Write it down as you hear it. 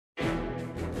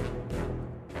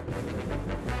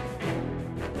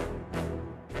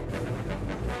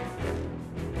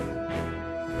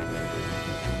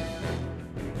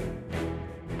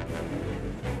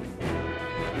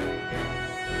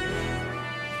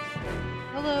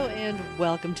Hello and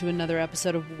welcome to another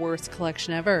episode of Worst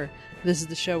Collection Ever. This is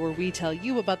the show where we tell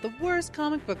you about the worst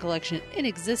comic book collection in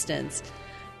existence,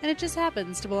 and it just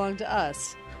happens to belong to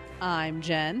us. I'm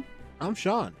Jen. I'm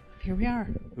Sean. Here we are.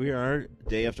 We are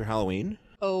day after Halloween.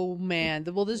 Oh man,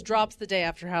 well this drops the day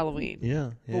after Halloween.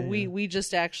 Yeah. But we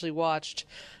just actually watched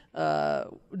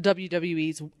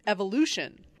WWE's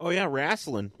Evolution. Oh yeah,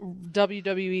 wrestling.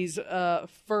 WWE's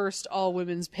first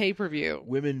all-women's pay-per-view.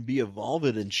 Women be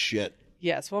evolving and shit.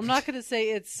 Yes, well, I'm not going to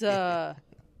say it's the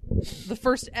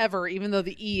first ever, even though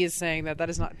the E is saying that.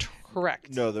 That is not correct.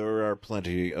 No, there are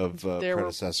plenty of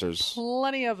predecessors.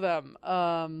 Plenty of them.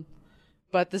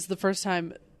 But this is the first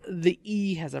time the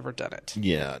E has ever done it.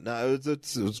 Yeah, no, it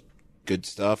was good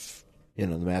stuff. You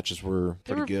know, the matches were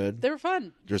pretty good. They were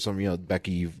fun. There's some,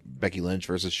 Becky Lynch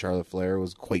versus Charlotte Flair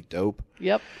was quite dope.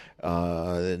 Yep.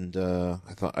 And I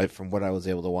thought, from what I was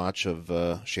able to watch of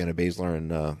Shayna Baszler and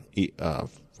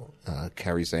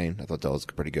Kairi Sane, I thought that was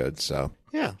pretty good. So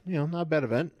yeah, not a bad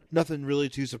event. Nothing really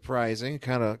too surprising.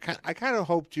 I kind of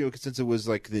hoped, since it was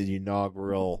like the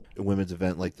inaugural women's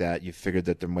event like that, you figured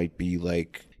that there might be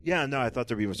like. Yeah, no, I thought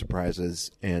there'd be more surprises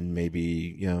and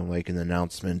maybe, like an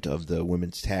announcement of the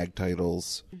women's tag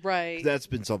titles. Right. That's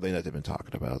been something that they've been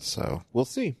talking about, so we'll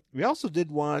see. We also did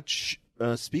watch,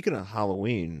 speaking of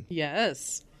Halloween.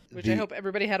 Yes. Which I hope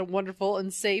everybody had a wonderful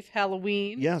and safe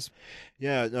Halloween. Yes.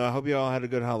 Yeah, no, I hope you all had a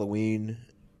good Halloween.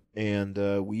 And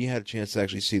we had a chance to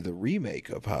actually see the remake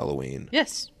of Halloween.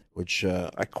 Yes. Which I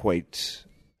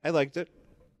liked it.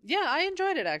 Yeah, I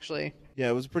enjoyed it, actually. Yeah,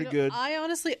 it was pretty good. I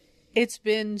honestly... It's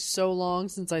been so long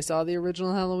since I saw the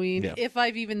original Halloween, if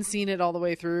I've even seen it all the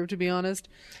way through, to be honest.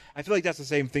 I feel like that's the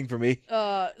same thing for me.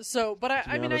 But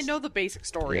I mean, I know the basic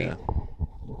story. Yeah.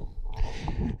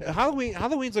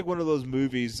 Halloween's like one of those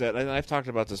movies that, and I've talked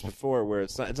about this before, where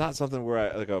it's not something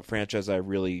where like a franchise I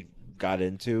really got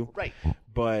into. Right.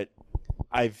 But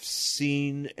I've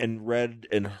seen and read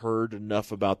and heard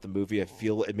enough about the movie.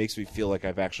 It makes me feel like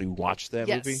I've actually watched that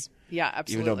movie. Yeah,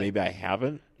 absolutely. Even though maybe I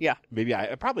haven't. Yeah. Maybe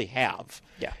I probably have.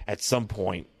 Yeah. At some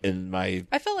point in my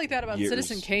I felt like that about years.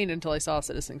 Citizen Kane until I saw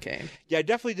Citizen Kane. Yeah, I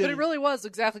definitely did. But it really was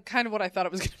exactly kind of what I thought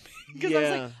it was going to be. Because I was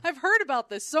like, I've heard about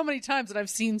this so many times and I've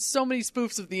seen so many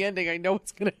spoofs of the ending. I know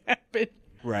what's going to happen.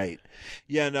 Right.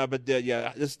 Yeah, no, but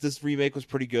this remake was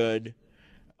pretty good.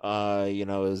 It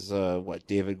was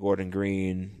David Gordon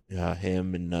Green,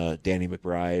 him and Danny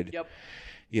McBride. Yep.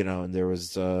 And there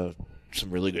was some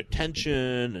really good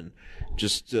tension and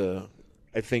just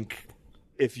I think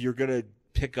if you're gonna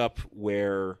pick up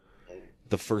where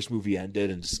the first movie ended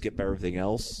and skip everything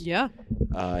else,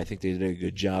 I think they did a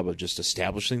good job of just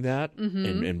establishing that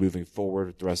and moving forward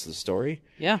with the rest of the story.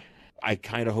 Yeah. I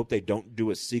kind of hope they don't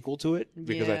do a sequel to it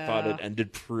because I thought it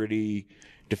ended pretty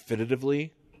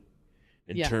definitively.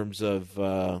 In terms of,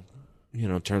 him, of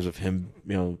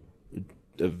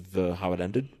how it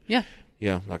ended. Yeah.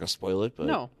 Yeah, I'm not gonna spoil it, but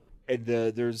no. And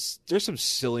there's some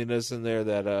silliness in there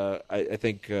that I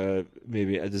think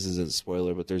maybe this isn't a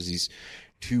spoiler, but there's these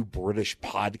two British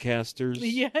podcasters.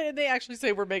 Yeah, and they actually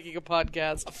say we're making a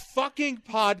podcast. Fucking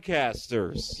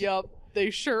podcasters. Yep,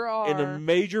 they sure are. In a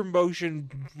major motion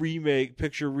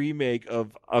picture remake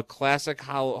of a classic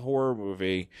horror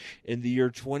movie in the year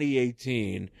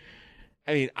 2018.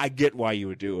 I mean, I get why you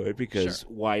would do it because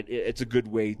it's a good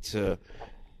way to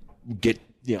get.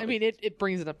 I mean, it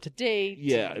brings it up to date.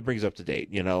 Yeah, it brings it up to date.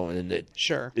 And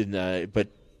it, but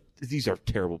these are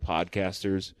terrible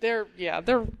podcasters. They're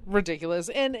ridiculous,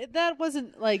 and that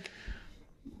wasn't like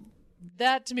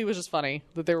that to me was just funny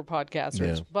that they were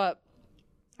podcasters. Yeah. But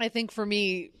I think for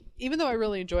me, even though I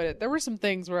really enjoyed it, there were some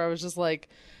things where I was just like,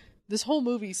 this whole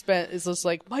movie is just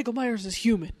like Michael Myers is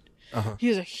human. Uh-huh. He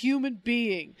is a human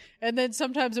being. And then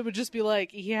sometimes it would just be like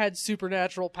he had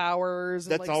supernatural powers.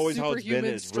 And That's always how it's been.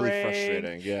 It's really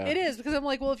frustrating. Yeah. It is because I'm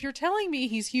like, well, if you're telling me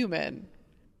he's human,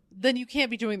 then you can't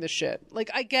be doing this shit.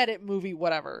 Like, I get it, movie,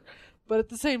 whatever. But at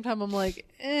the same time, I'm like,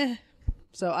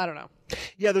 So, I don't know.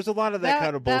 Yeah, there's a lot of that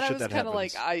kind of bullshit that happens.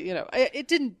 Like, it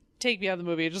didn't take me out of the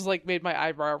movie. It just, like, made my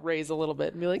eyebrow raise a little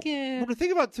bit and be like, Well, the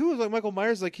thing about, too, is, like, Michael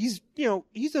Myers, like, he's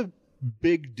a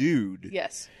big dude.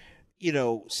 Yes.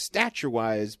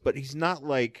 Stature-wise, but he's not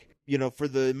like, for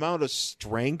the amount of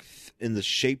strength and the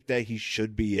shape that he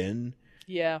should be in.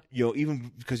 Yeah.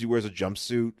 Even because he wears a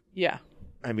jumpsuit. Yeah.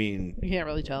 I mean... You can't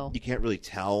really tell. You can't really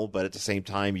tell, but at the same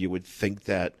time, you would think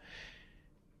that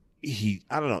I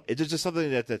don't know. It's just something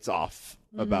that's off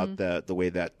about the way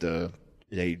that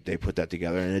they put that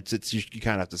together. And it's you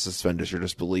kind of have to suspend your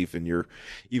disbelief and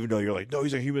even though you're like, no,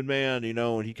 he's a human man,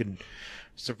 and he can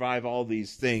survive all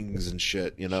these things and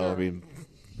shit, Sure. I mean,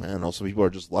 I don't know. Some people are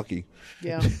just lucky.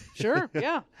 Yeah. Sure.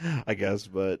 Yeah. I guess,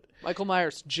 but Michael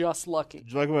Myers, just lucky.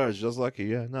 Michael Myers just lucky.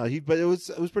 Yeah. No, but it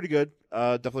was pretty good.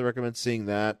 Definitely recommend seeing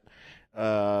that.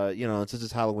 And since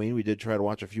it's Halloween, we did try to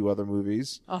watch a few other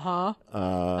movies.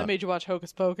 I made you watch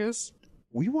Hocus Pocus.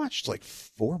 We watched like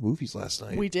 4 movies last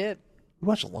night. We did. We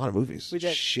watched a lot of movies. We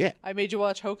did. Shit. I made you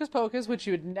watch Hocus Pocus, which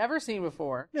you had never seen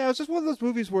before. Yeah, it's just one of those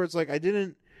movies where it's like I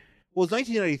didn't. Well, it's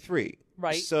 1993.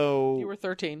 Right. So You were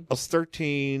 13. I was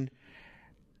 13.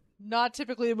 Not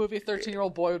typically a movie a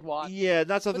 13-year-old boy would watch. Yeah,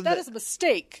 not something But that is a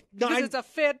mistake. No, Because it's a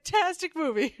fantastic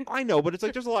movie. I know, but it's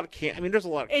like there's a lot of camp. I mean, there's a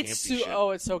lot of campy shit.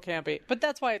 It's so campy. But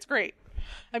that's why it's great.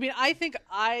 I mean, I think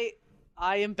I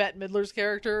am Bette Midler's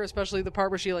character, especially the part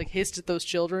where she like hissed at those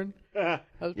children. That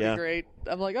was pretty great.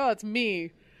 I'm like, oh, it's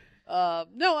me.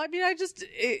 No, I mean,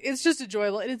 it's just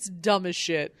enjoyable, and it's dumb as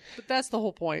shit. But that's the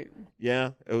whole point.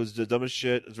 Yeah, it was the dumbest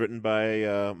shit. It was written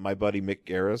by my buddy Mick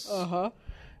Garris.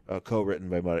 Co-written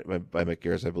by Mick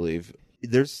Garris, I believe.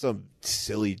 There's some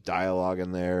silly dialogue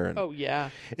in there. And oh yeah,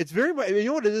 it's very. I mean, you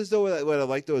know what it is though. What I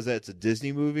like though is that it's a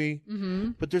Disney movie,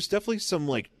 but there's definitely some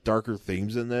like darker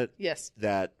themes in it. Yes,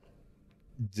 that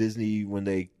Disney, when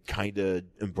they kind of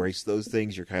embrace those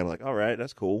things, you're kind of like, all right,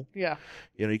 that's cool. Yeah,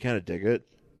 you kind of dig it.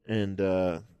 And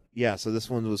so this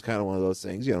one was kind of one of those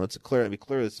things. It's clearly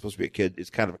it's supposed to be a kid. It's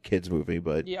kind of a kid's movie,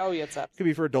 but yeah, it's that. It could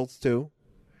be for adults too.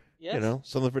 Yes.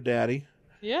 Something for daddy.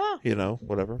 Yeah.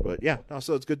 Whatever. But yeah, no,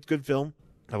 so it's good film.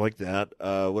 I like that.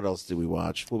 What else did we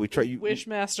watch? Well, we tried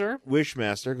Wishmaster,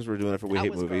 because we're doing it for We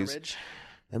Hate Movies. Garbage.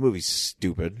 That movie's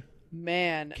stupid.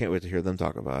 Man, can't wait to hear them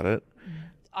talk about it.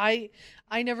 I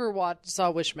never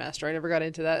saw Wishmaster. I never got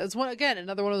into that. It's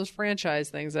another one of those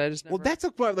franchise things that I just never... Well, that's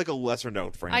like a lesser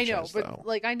known franchise. I know, but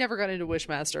like I never got into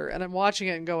Wishmaster, and I'm watching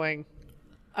it and going,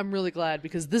 I'm really glad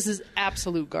because this is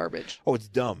absolute garbage. Oh, it's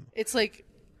dumb. It's like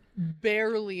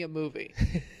barely a movie.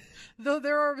 Though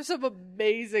there are some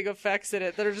amazing effects in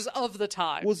it that are just of the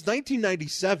time. Well, it's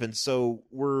 1997, so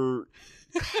we're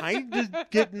kind of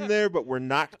getting there, but we're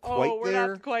not quite there. We're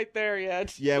not quite there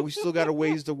yet. Yeah, we still got a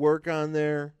ways to work on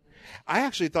there. I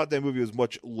actually thought that movie was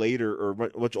much later or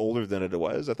much older than it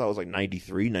was. I thought it was like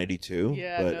 93, 92.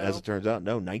 Yeah, but as it turns out,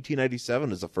 no,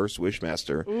 1997 is the first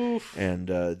Wishmaster. Oof. And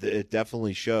it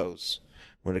definitely shows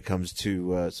when it comes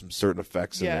to some certain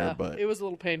effects in there. But it was a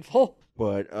little painful.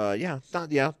 But yeah.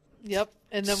 Yep.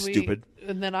 And then Stupid.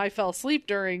 And then I fell asleep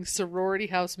during Sorority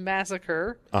House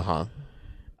Massacre.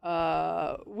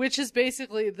 Which is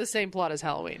basically the same plot as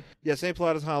Halloween. Yeah, same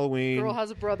plot as Halloween. Girl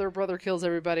has a brother kills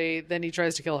everybody, then he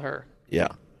tries to kill her. Yeah.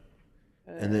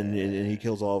 And then he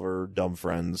kills all of her dumb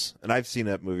friends. And I've seen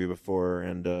that movie before.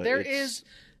 And there is,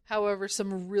 however,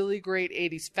 some really great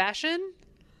 80s fashion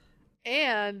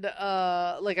and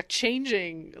like a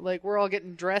changing, like we're all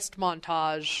getting dressed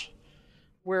montage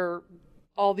where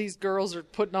all these girls are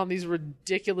putting on these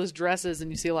ridiculous dresses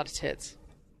and you see a lot of tits.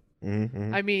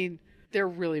 Mm-hmm. I mean, they're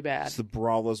really bad. It's the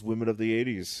braless women of the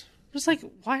 80s. Just like,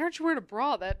 why aren't you wearing a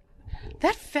bra? That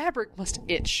fabric must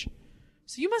itch.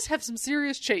 So you must have some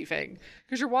serious chafing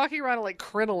because you're walking around in like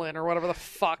crinoline or whatever the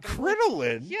fuck.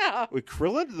 Crinoline? Yeah. With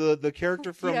Krillin, the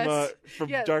character from Yes.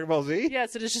 Dragon Ball Z?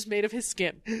 Yes, it is just made of his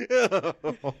skin.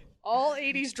 All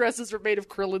 80s dresses are made of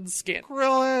Krillin's skin.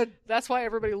 Krillin! That's why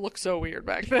everybody looked so weird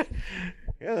back then.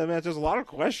 Yeah, that answers a lot of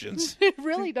questions. It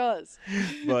really does.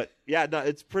 But yeah, no,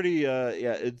 it's pretty.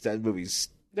 That movie's.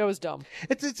 That was dumb.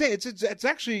 It's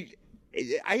actually.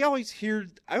 I always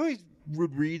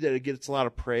would read that it gets a lot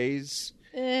of praise.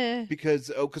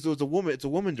 Because it was a woman. It's a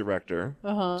woman director.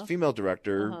 It's a female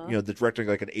director. The directing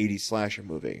like an 80s slasher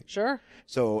movie. Sure.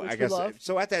 So Which I guess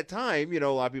so. At that time, a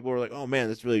lot of people were like, "Oh man,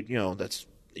 that's really that's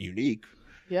unique."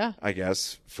 Yeah, I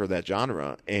guess for that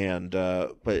genre, and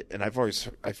I've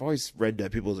always read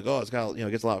that people like, oh, it's got it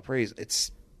gets a lot of praise.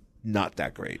 It's not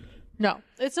that great. No,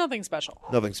 it's nothing special.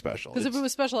 Nothing special. Because if it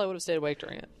was special, I would have stayed awake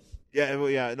during it.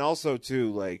 Yeah, and also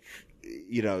too, like,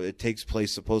 it takes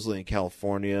place supposedly in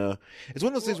California. It's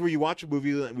one of those things where we watch a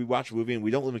movie and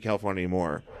we don't live in California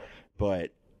anymore,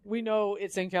 but we know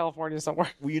it's in California somewhere.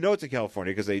 Well, it's in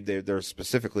California because there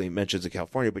specifically mentions in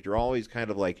California, but you're always kind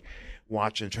of like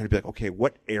watching, trying to be like, okay,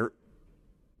 what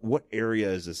area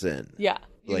is this in? Yeah,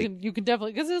 you can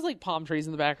definitely, because there's like palm trees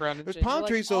in the background. And there's palm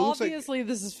trees, so it looks like obviously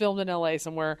this is filmed in LA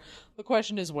somewhere. The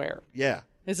question is where. Yeah.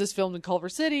 Is this filmed in Culver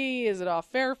City? Is it off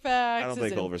Fairfax? I don't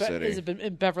think Culver City. Is it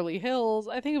in Beverly Hills?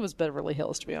 I think it was Beverly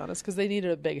Hills, to be honest, because they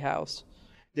needed a big house.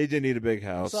 They did need a big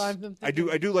house. So I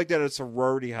do like that a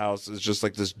sorority house is just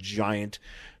like this giant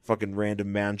fucking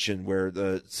random mansion where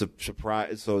the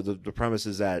surprise. So the premise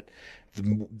is that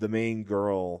the main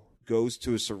girl goes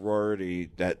to a sorority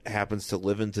that happens to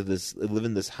live in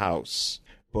this house,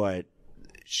 but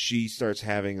she starts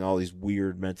having all these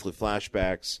weird mental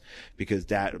flashbacks because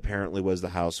that apparently was the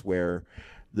house where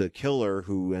the killer,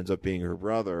 who ends up being her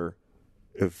brother,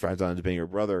 finds out to being her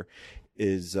brother,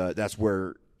 is that's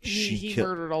where he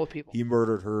murdered all the people. He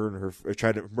murdered her and her,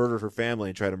 tried to murder her family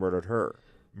and tried to murder her.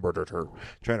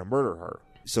 Trying to murder her.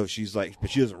 So she's like, but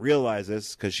she doesn't realize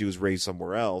this because she was raised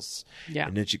somewhere else. Yeah.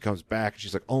 And then she comes back and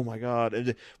she's like, oh my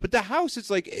God. But the house, it's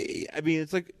like, I mean,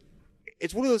 it's like,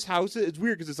 it's one of those houses. It's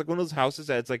weird because it's like one of those houses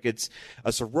that it's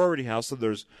a sorority house. So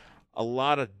there's a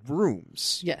lot of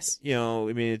rooms. Yes. You know,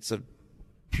 I mean,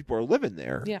 people are living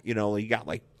there. Yeah. You know, you got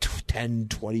like 10,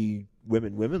 20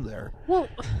 women there. Well,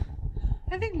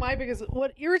 I think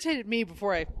what irritated me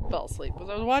before I fell asleep was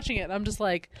I was watching it and I'm just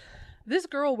like, this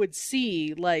girl would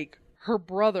see like her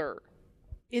brother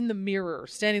in the mirror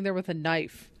standing there with a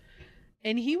knife,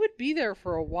 and he would be there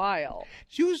for a while.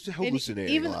 She was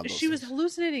hallucinating. She was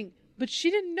hallucinating, but she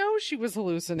didn't know she was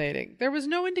hallucinating. There was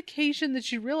no indication that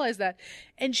she realized that,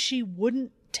 and she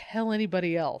wouldn't tell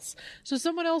anybody else. So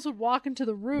someone else would walk into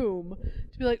the room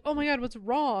to be like, oh my God, what's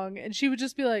wrong? And she would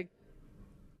just be like,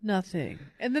 nothing.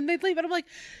 And then they'd leave. And I'm like,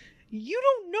 you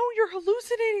don't know you're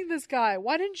hallucinating this guy.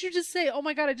 Why didn't you just say, oh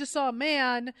my God, I just saw a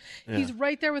man. Yeah. He's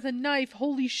right there with a knife.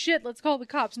 Holy shit, let's call the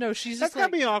cops. No, she's just That's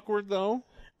gotta be awkward, though.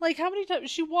 Like, how many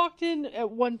times? She walked in at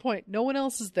one point. No one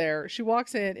else is there. She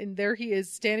walks in, and there he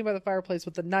is standing by the fireplace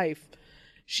with a knife.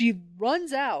 She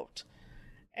runs out,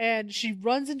 and she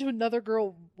runs into another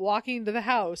girl walking into the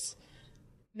house.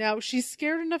 Now, she's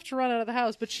scared enough to run out of the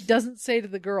house, but she doesn't say to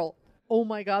the girl, oh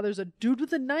my God, there's a dude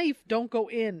with a knife. Don't go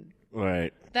in.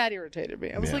 Right. That irritated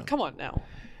me. I was like, come on now.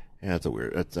 Yeah, that's a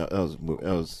weird. It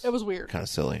was weird. Kind of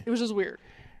silly. It was just weird.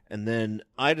 And then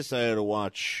I decided to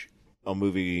watch a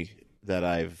movie that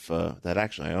that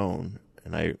actually I own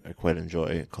and I quite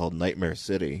enjoy, called Nightmare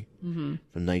City from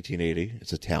 1980.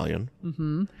 It's Italian.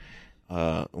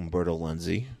 Umberto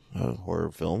Lenzi, a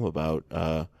horror film about.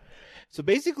 So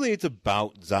basically, it's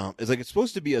about It's like it's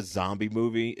supposed to be a zombie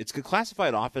movie. It's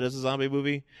classified often as a zombie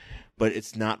movie, but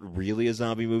it's not really a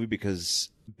zombie movie because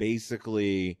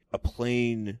basically a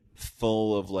plane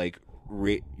full of like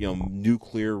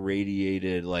nuclear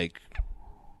radiated like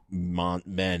men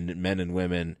and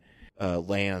women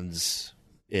lands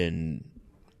in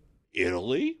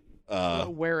Italy,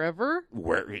 wherever,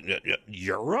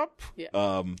 Europe,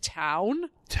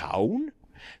 town.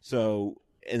 So.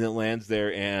 And it lands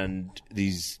there, and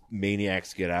these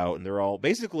maniacs get out, and they're all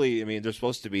basically, I mean, they're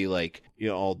supposed to be like,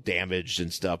 all damaged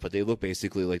and stuff, but they look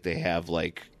basically like they have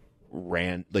like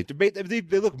they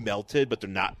look melted, but they're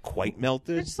not quite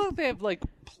melted. It's just like they have like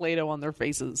Play-Doh on their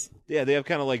faces. Yeah, they have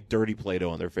kind of like dirty Play-Doh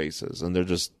on their faces, and they're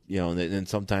just, and then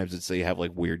sometimes they have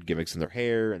like weird gimmicks in their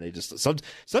hair, and they just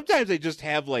sometimes they just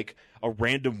have like a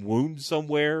random wound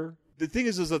somewhere. The thing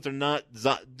is that they're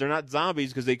not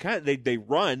zombies because they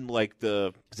run like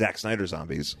the Zack Snyder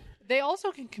zombies. They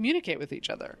also can communicate with each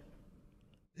other.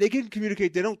 They can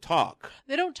communicate. They don't talk.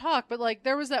 But like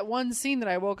there was that one scene that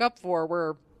I woke up for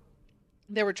where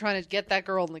they were trying to get that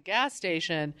girl in the gas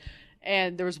station,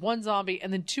 and there was one zombie,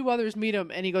 and then two others meet him,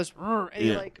 and he goes, and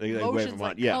he motions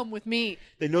like, come with me.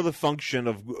 They know the function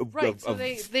of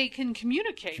they can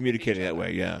communicate. Communicating that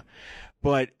way, yeah.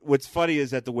 But what's funny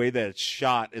is that the way that it's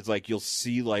shot is like you'll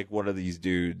see like one of these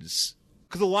dudes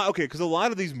because a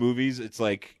lot of these movies, it's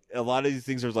like a lot of these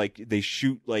things are like they'll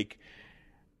shoot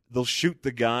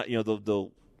the guy,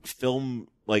 they'll film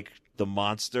like the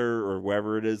monster or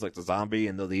wherever it is, like the zombie,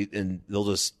 and they'll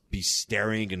just be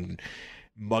staring and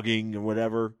mugging and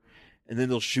whatever, and then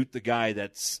they'll shoot the guy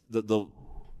they'll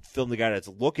film the guy that's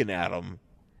looking at him,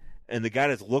 and the guy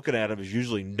that's looking at him is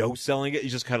usually no selling it.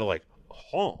 He's just kind of like.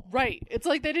 Huh. Right. It's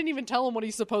like they didn't even tell him what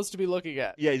he's supposed to be looking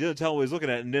at. Yeah, he didn't tell him what he's looking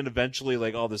at, and then eventually,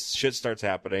 like, all this shit starts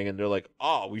happening, and they're like,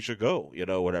 "Oh, we should go,"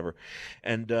 whatever.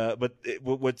 And but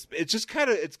it's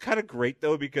kind of great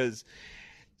though because,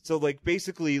 so like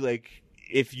basically like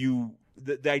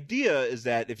the idea is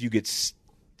that if you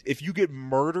get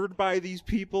murdered by these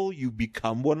people, you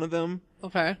become one of them.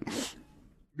 Okay.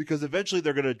 Because eventually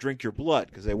they're gonna drink your blood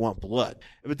because they want blood.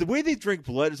 But the way they drink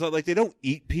blood is not like they don't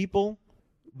eat people.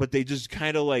 But they just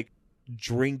kind of like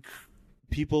drink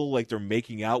people like they're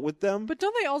making out with them. But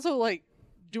don't they also like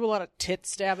do a lot of tit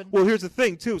stabbing? Well, here's the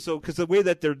thing too. So because the way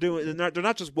that they're doing, they're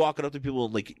not just walking up to people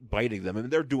and like biting them. I mean,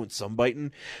 they're doing some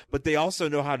biting, but they also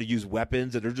know how to use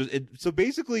weapons, and they're just so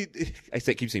basically.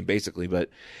 Keep saying basically, but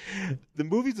the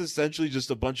movie's essentially just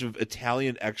a bunch of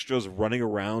Italian extras running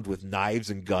around with knives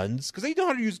and guns because they know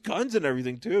how to use guns and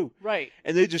everything too. Right.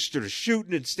 And they just sort of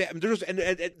shooting and stabbing. They're just and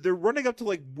they're running up to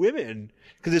like women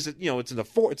because it's in the it's a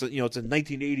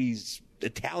 1980s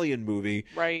Italian movie.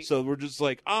 Right. So we're just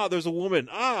like, there's a woman.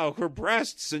 Her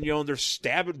breasts. And, they're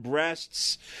stabbing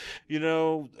breasts.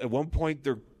 At one point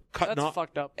they're cutting That's off.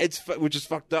 fucked up. Which is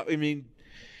fucked up. I mean,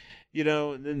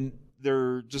 and then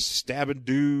they're just stabbing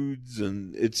dudes.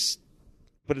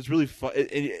 But it's really fun.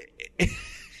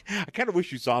 I kind of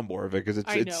wish you saw more of it because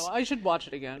I know. I should watch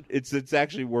it again. It's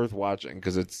actually worth watching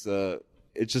because it's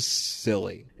just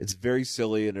silly. It's very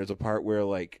silly, and there's a part where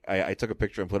like I took a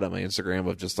picture and put it on my Instagram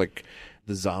of just like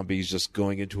the zombies just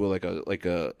going into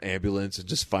a ambulance and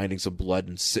just finding some blood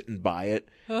and sitting by it,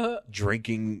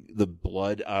 drinking the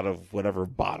blood out of whatever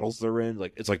bottles they're in.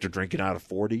 Like it's like they're drinking out of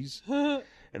 40s.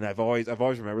 And I've always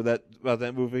remembered that about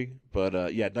that movie. But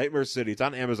Nightmare City. It's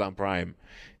on Amazon Prime.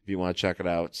 If you want to check it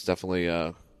out, it's definitely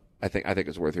I think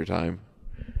it's worth your time.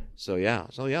 So yeah,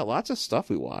 lots of stuff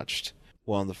we watched.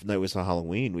 Well, on the night we saw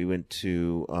Halloween, we went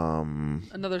to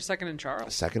another Second and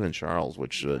Charles. Second and Charles,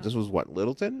 which this was what,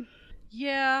 Littleton?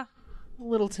 Yeah,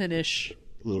 Littleton-ish.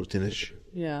 Littleton-ish.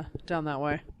 Yeah, down that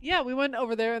way. Yeah, we went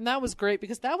over there, and that was great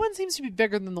because that one seems to be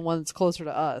bigger than the one that's closer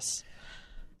to us.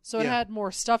 So it had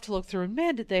more stuff to look through, and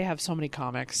man, did they have so many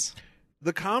comics.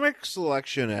 The comic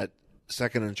selection at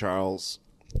Second and Charles,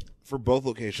 for both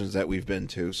locations that we've been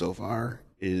to so far,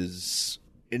 is,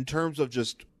 in terms of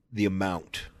just the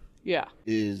amount,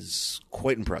 is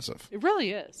quite impressive. It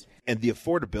really is. And the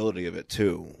affordability of it,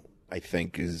 too, I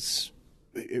think is...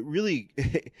 It really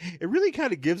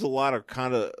kind of gives a lot of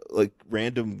kind of like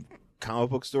random comic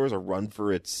book stores a run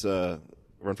for its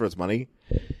money.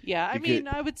 Yeah, I mean,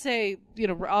 I would say,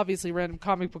 obviously random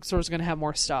comic book stores are going to have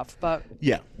more stuff, but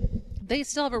they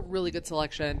still have a really good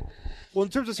selection. Well,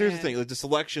 in terms of, here's the thing, like the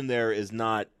selection there is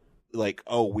not like,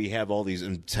 we have all these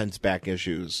intense back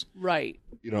issues. Right.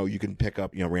 You can pick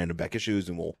up, random back issues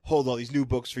and we'll hold all these new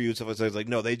books for you and stuff like that. It's like,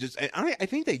 no, they just, I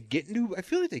think they get I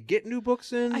feel like they get new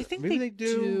books in. I think maybe they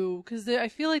do. Because I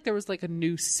feel like there was like a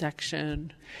new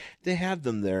section. They have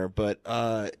them there, but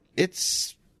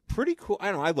it's pretty cool.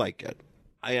 I don't know, I like it.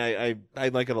 I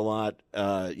like it a lot,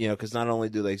 because not only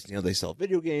do they, they sell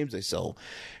video games, they sell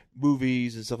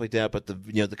movies and stuff like that, but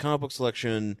the comic book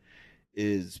selection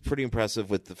is pretty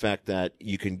impressive with the fact that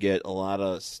you can get a lot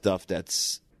of stuff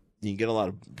you can get a lot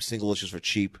of single issues for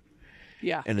cheap.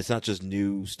 Yeah. And it's not just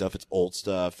new stuff, it's old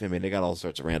stuff. I mean, they got all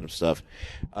sorts of random stuff.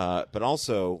 But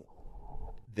also,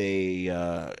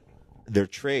 their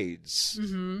trades,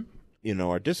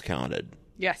 are discounted.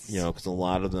 Yes. Because a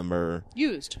lot of them are...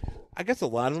 used. I guess a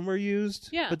lot of them are used.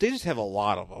 Yeah. But they just have a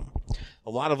lot of them.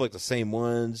 A lot of, like, the same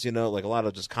ones, like a lot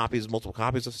of just multiple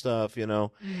copies of stuff,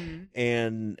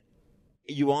 And...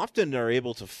 you often are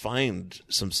able to find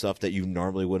some stuff that you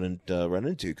normally wouldn't run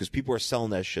into because people are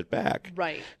selling that shit back.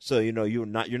 Right. So you're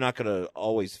not going to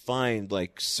always find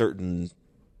like certain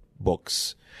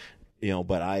books,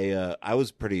 But I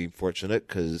was pretty fortunate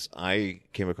because I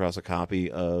came across a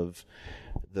copy of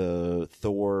the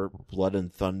Thor: Blood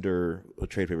and Thunder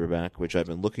trade paperback, which I've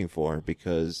been looking for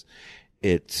because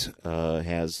it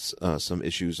has some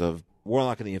issues of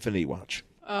Warlock and the Infinity Watch.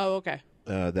 Oh, okay.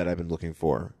 That I've been looking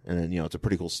for. And, it's a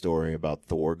pretty cool story about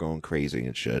Thor going crazy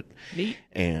and shit. Neat.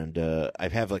 And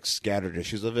I've had, like, scattered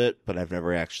issues of it, but I've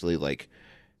never actually, like,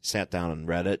 sat down and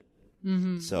read it.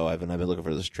 Mm-hmm. So I've been looking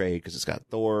for this trade because it's got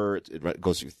Thor. It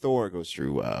goes through Thor. It goes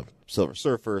through Silver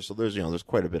Surfer. So there's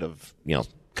quite a bit of,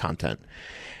 content.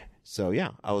 So,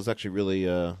 yeah, I was actually really,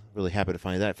 really happy to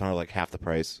find that. I found it, like, half the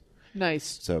price.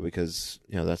 Nice. So because,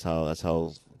 that's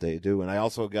how they do. And I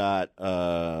also got...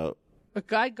 a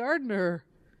Guy Gardner.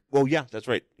 Well, yeah, that's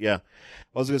right. Yeah,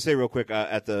 I was going to say real quick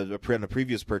on the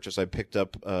previous purchase, I picked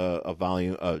up a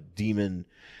volume, Demon.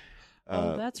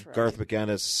 That's right. Garth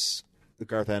Ennis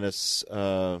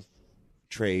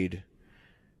trade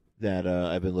that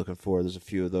I've been looking for. There's a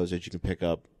few of those that you can pick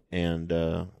up, and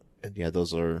yeah,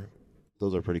 those are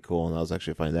pretty cool. And I was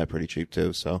actually finding that pretty cheap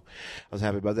too, so I was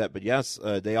happy about that. But yes,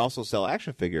 they also sell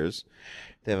action figures.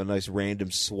 They have a nice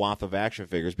random swath of action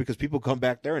figures because people come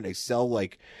back there and they sell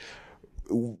like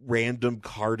random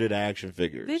carded action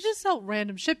figures. They just sell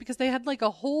random shit because they had like a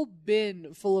whole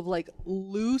bin full of like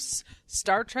loose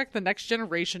Star Trek The Next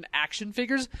Generation action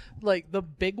figures, like the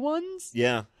big ones.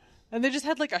 Yeah. And they just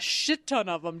had like a shit ton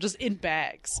of them just in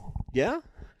bags. Yeah?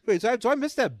 Wait, so I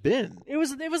missed that bin. It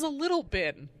was a little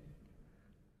bin.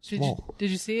 Did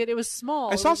you see it? It was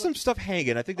small. I saw some stuff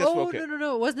hanging. I think that's okay.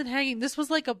 No. It wasn't hanging. This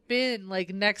was like a bin, like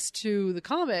next to the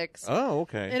comics. Oh,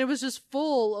 okay. And it was just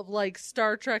full of like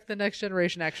Star Trek: The Next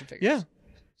Generation action figures. Yeah.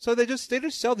 So they just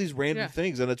sell these random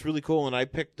things, and it's really cool. And I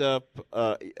picked up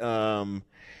it was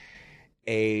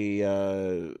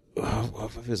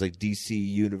like DC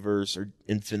Universe or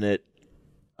Infinite.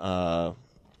 God,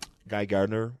 Guy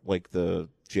Gardner, like the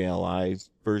JLI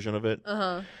version of it.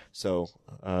 So,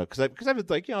 because I've been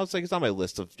like, it's like it's on my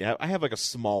list of. I have like a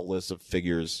small list of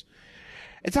figures.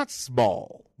 It's not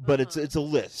small, but it's a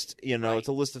list. Right. It's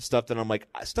a list of stuff that I'm like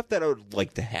stuff that I would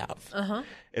like to have.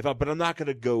 But I'm not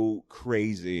gonna go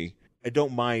crazy. I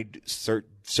don't mind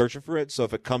searching for it. So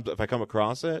if I come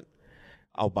across it,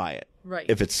 I'll buy it. Right.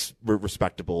 If it's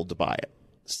respectable to buy it.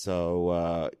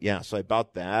 So so I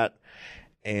bought that,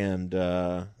 and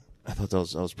I thought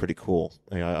that was pretty cool.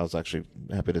 I was actually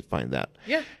happy to find that.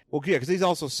 Yeah. Well, yeah, because these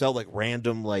also sell like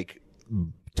random like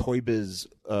Toy Biz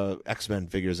X-Men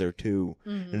figures there too,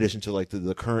 in addition to like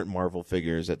the current Marvel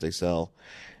figures that they sell,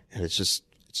 and it's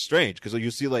strange because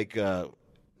you see like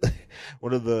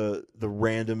one of the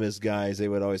randomest guys, they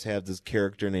would always have this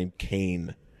character named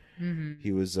Kane.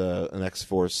 He was an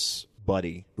X-Force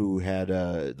buddy who had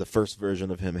the first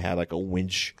version of him had like a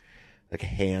winch, like a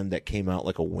hand that came out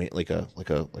like a win, like a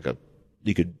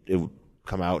it would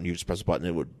come out and you just press a button,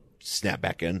 it would snap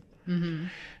back in,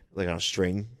 like on a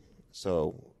string.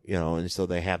 So and so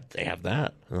they have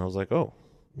that, and I was like, oh,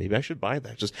 maybe I should buy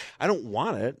that. Just I don't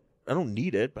want it, I don't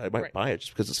need it, but I might buy it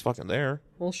just because it's fucking there.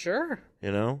 Well, sure.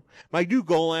 My new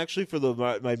goal actually for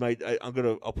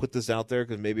I'll put this out there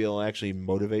because maybe it'll actually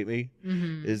motivate me.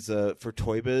 Is for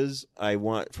Toy Biz,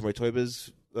 for my Toy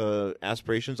Biz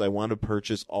aspirations, I want to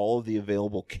purchase all of the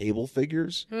available Cable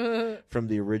figures from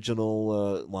the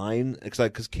original line.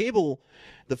 Because Cable,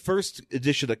 the first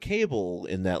edition of Cable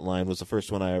in that line was the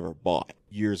first one I ever bought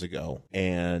years ago,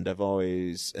 and I've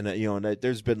always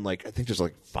there's been like I think there's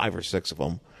like 5 or 6 of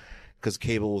them. Because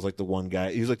Cable was like the one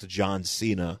guy, he was like the John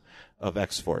Cena of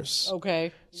X-Force.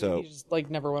 Okay. So he just like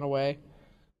never went away.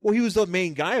 Well, he was the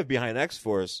main guy behind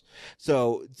X-Force,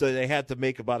 so they had to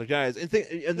make about guys. And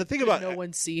the thing about no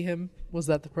one see him, was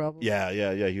that the problem? Yeah.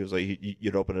 He was like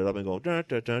you'd open it up and go da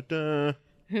da da da.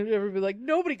 And everybody like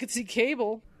nobody could see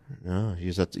Cable. No,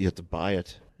 you have to buy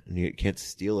it, and you can't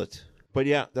steal it. But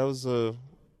yeah, that was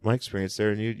my experience there.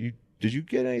 And you did you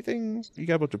get anything? You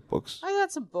got a bunch of books. I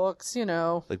got some books,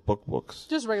 like books.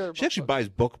 Just regular. She actually buys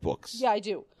books. Yeah, I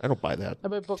do. I don't buy that. I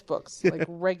buy books, like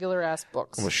regular ass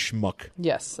books. I'm a schmuck.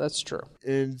 Yes, that's true.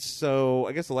 And so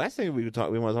I guess the last thing we want to talk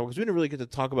because we didn't really get to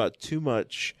talk about too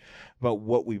much about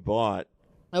what we bought.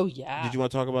 Oh yeah. Did you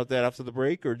want to talk about that after the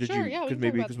break, or did sure, you? Yeah,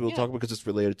 Because we'll talk because it's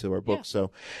related to our book. Yeah.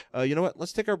 So, you know what?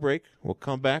 Let's take our break. We'll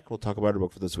come back. We'll talk about our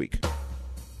book for this week.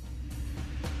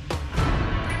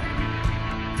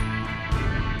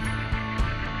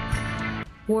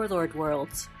 Warlord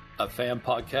Worlds, a fan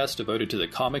podcast devoted to the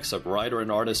comics of writer and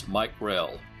artist Mike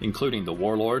Grell, including The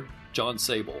Warlord, Jon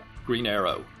Sable, Green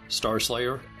Arrow,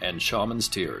 Starslayer, and Shaman's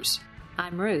Tears.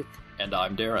 I'm Ruth. And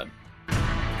I'm Darren.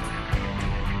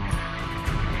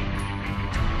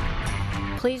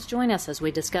 Please join us as we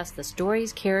discuss the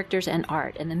stories, characters, and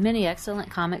art in the many excellent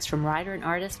comics from writer and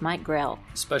artist Mike Grell.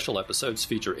 Special episodes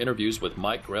feature interviews with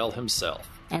Mike Grell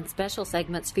himself. And special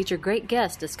segments feature great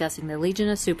guests discussing the Legion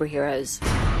of Superheroes.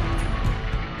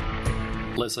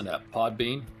 Listen at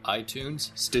Podbean, iTunes,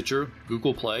 Stitcher,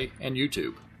 Google Play, and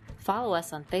YouTube. Follow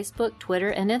us on Facebook, Twitter,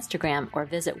 and Instagram, or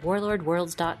visit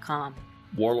warlordworlds.com.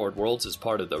 Warlord Worlds is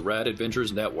part of the Rad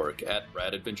Adventures Network at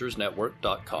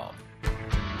radadventuresnetwork.com.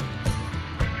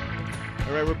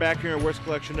 All right, we're back here in Worst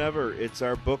Collection Ever. It's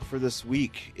our book for this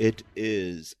week. It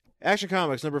is Action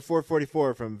Comics number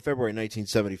 444 from February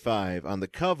 1975. On the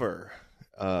cover,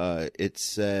 it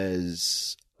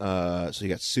says, so you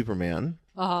got Superman.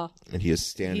 And he is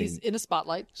standing. He's in a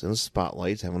spotlight. He's in a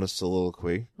spotlight, having a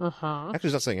soliloquy. Actually,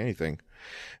 he's not saying anything.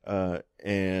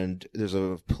 And there's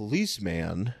a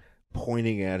policeman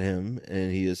pointing at him,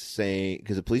 and he is saying,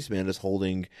 because the policeman is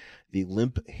holding the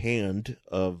limp hand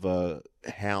of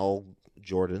Hal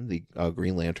Jordan, the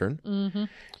Green Lantern,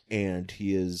 and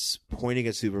he is pointing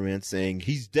at Superman saying,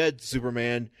 "He's dead,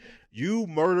 Superman. You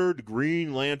murdered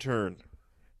Green Lantern."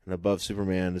 And above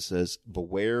Superman it says,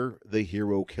 "Beware the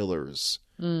hero killers."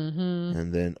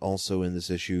 And then also in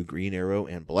this issue, Green Arrow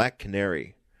and Black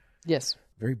Canary. Yes.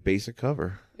 Very basic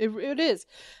cover. It is.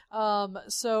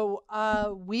 So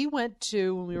we went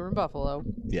to, when we were in Buffalo,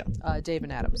 Dave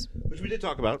and Adams. Which we did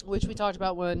talk about. Which we talked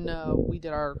about when we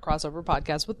did our crossover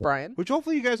podcast with Brian. Which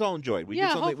hopefully you guys all enjoyed. We did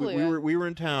something. Hopefully, we were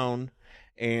in town,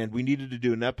 and we needed to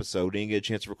do an episode. Didn't get a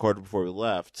chance to record it before we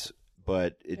left,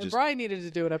 but Brian needed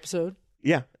to do an episode.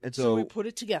 Yeah, and so we put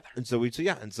it together. And so we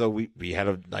had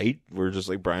a night. We're just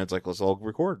like, Brian's like, let's all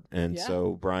record. And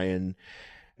so Brian,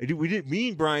 me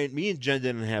and Jen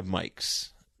didn't have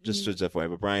mics, just as FYI,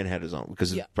 but Brian had his own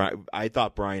because I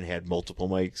thought Brian had multiple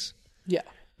mics. Yeah,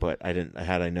 but I didn't.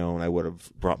 Had I known, I would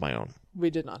have brought my own. We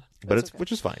did not. But That's okay.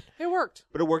 which is fine. It worked.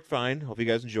 But it worked fine. Hope you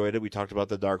guys enjoyed it. We talked about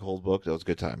the Darkhold book. That was a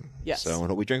good time. Yes. So,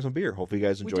 and we drank some beer. Hopefully you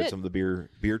guys enjoyed did. some of the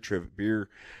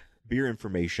beer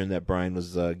information that Brian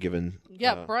was given.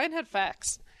 Yeah, Brian had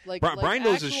facts. Brian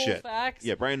knows his actual shit. Facts.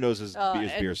 Yeah, Brian knows his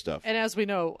beer stuff. And as we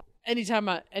know, anytime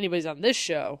anybody's on this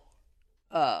show,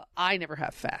 I never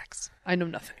have facts. I know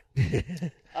nothing.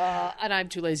 And I'm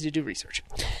too lazy to do research.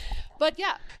 But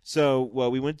yeah. So,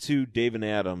 we went to Dave and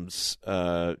Adams,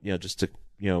 just to,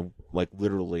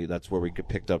 literally, that's where we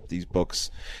picked up these books.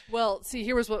 Well, see,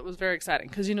 here was what was very exciting.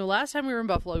 Because, last time we were in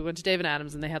Buffalo, we went to Dave and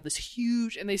Adams, and they have this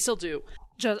huge, and they still do,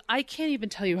 just, I can't even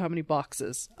tell you how many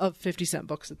boxes of 50-cent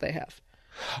books that they have.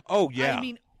 Oh, yeah. I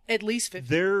mean, at least 50.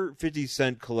 Their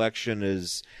 50-cent collection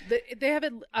is... They have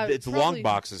it... it's probably, long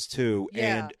boxes, too.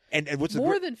 Yeah. And what's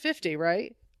more than 50,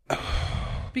 right?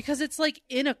 Because it's like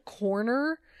in a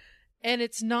corner, and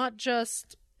it's not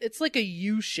just... It's like a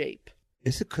U shape.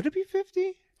 Could it be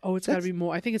 50? Oh, it's got to be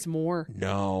more. I think it's more.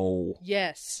 No.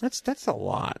 Yes. That's a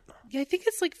lot. Yeah, I think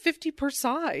it's like 50 per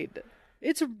side.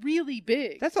 It's really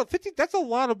big. That's a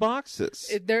lot of boxes.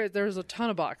 There's a ton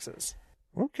of boxes.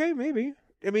 Okay, maybe.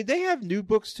 I mean, they have new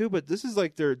books too, but this is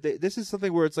like this is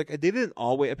something where it's like they didn't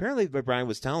always. Apparently, Brian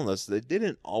was telling us they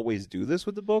didn't always do this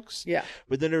with the books. Yeah.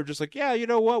 But then they're just like, yeah, you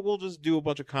know what? We'll just do a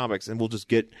bunch of comics and we'll just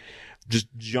get just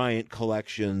giant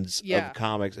collections of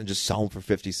comics and just sell them for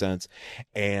 50 cents.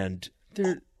 And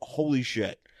holy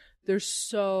shit, they're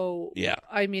so. Yeah.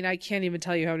 I mean, I can't even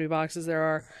tell you how many boxes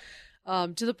there are,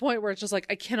 to the point where it's just like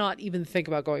I cannot even think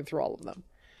about going through all of them.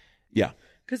 Yeah.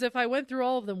 Because if I went through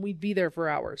all of them, we'd be there for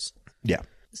hours. Yeah.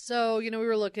 So, we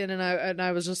were looking, and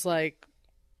I was just like,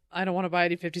 I don't want to buy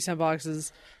any 50-cent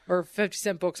boxes or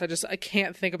 50-cent books. I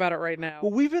can't think about it right now.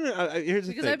 Well, we've been here's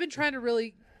the because thing. I've been trying to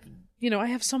really, I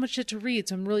have so much shit to read,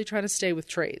 so I'm really trying to stay with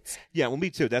trades. Yeah, well, me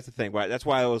too. That's the thing. That's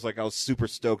why I was super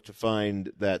stoked to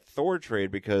find that Thor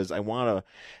trade, because I want to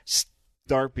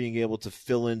start being able to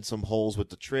fill in some holes with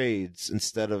the trades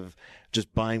instead of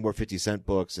just buying more 50-cent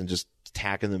books and just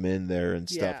tacking them in there and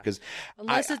stuff. Because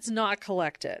unless it's not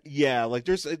collected. Yeah,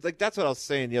 there's that's what I was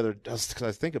saying the other, because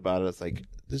I think about it. It's like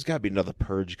there's got to be another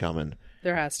purge coming.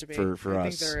 There has to be for I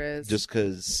us. think there is, just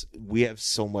because we have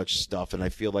so much stuff, and I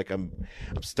feel like I'm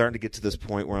starting to get to this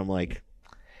point where I'm like,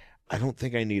 I don't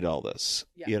think I need all this.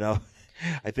 Yeah.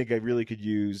 I think I really could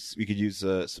use. We could use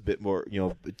a bit more.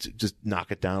 To just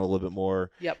knock it down a little bit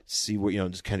more. Yep. See what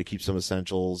just kind of keep some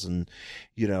essentials, and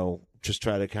just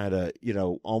try to kind of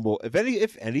almost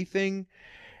if anything,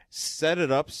 set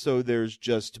it up so there's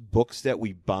just books that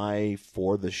we buy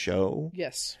for the show.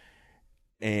 Yes.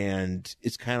 And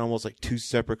it's kind of almost like two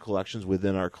separate collections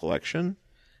within our collection.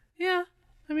 Yeah,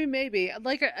 I mean maybe.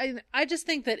 I just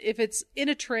think that if it's in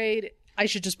a trade, I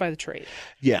should just buy the trade.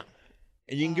 Yeah.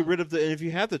 And you can get rid of and if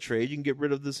you have the trade, you can get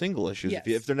rid of the single issues. Yes.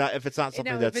 If it's not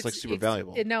something that's like super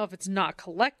valuable. And now if it's not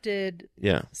collected,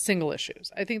 yeah, single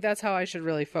issues. I think that's how I should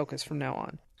really focus from now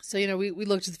on. So, we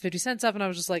looked at the 50-cent stuff, and I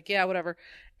was just like, yeah, whatever.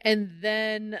 And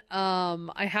then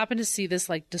I happened to see this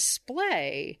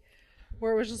display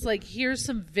where it was just like, here's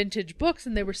some vintage books,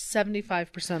 and they were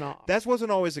 75% off. That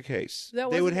wasn't always the case.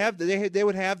 They would have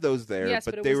those there, yes,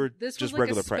 but they were this just was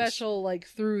regular a price. Special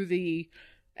through the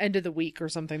end of the week or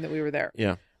something that we were there.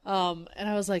 Yeah. And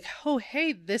I was like, oh,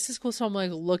 hey, this is cool. So I'm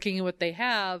looking at what they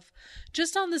have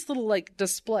just on this little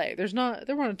display.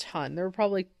 There weren't a ton. There were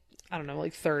probably, I don't know,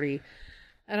 30.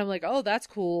 And I'm like, oh, that's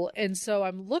cool. And so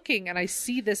I'm looking and I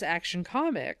see this Action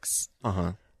Comics.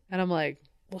 Uh-huh. And I'm like,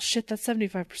 well, shit, that's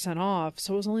 75% off.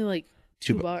 So it was only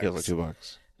 $2. Yeah,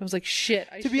 $2. I was like, shit.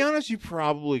 To be honest, you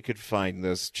probably could find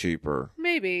this cheaper.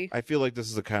 Maybe. I feel like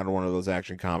this is a kind of one of those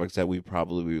Action Comics that we've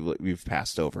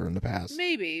passed over in the past.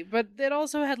 Maybe, but it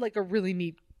also had a really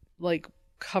neat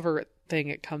cover thing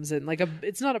it comes in.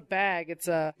 It's not a bag, it's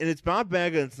a... And it's not a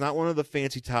bag, and it's not one of the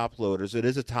fancy top loaders. It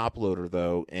is a top loader,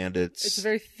 though, and it's a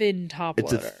very thin top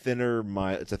loader.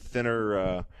 It's a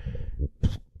thinner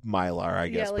Mylar, I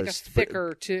guess. Yeah, but a it's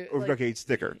thicker too. Okay, it's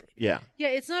thicker. Yeah. Yeah,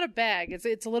 it's not a bag.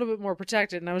 It's a little bit more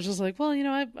protected. And I was just like, well,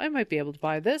 I might be able to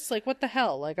buy this. What the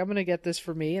hell? I'm going to get this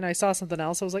for me. And I saw something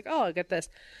else. I was like, oh, I'll get this.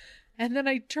 And then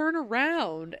I turn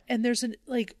around and there's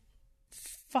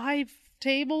 5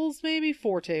 tables, maybe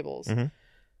 4 tables,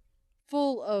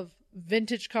 full of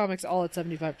vintage comics, all at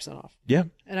 75% off. Yeah.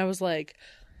 And I was like,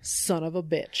 son of a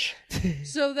bitch.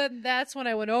 So then that's when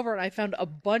I went over and I found a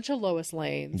bunch of Lois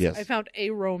Lanes. Yes. I found a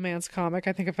romance comic.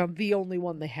 I think I found the only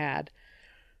one they had.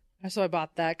 So I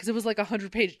bought that because it was a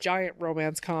 100-page giant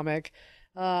romance comic.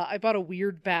 I bought a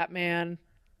weird Batman.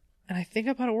 And I think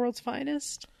I bought a World's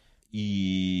Finest.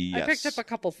 Yes. I picked up a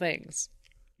couple things.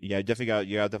 Yeah, definitely got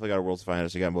a World's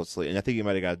Finest. You got mostly, and I think you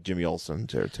might have got Jimmy Olsen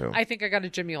there too. I think I got a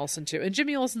Jimmy Olsen too, and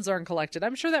Jimmy Olsen's aren't collected.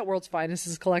 I'm sure that World's Finest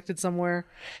is collected somewhere.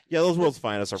 Yeah, those World's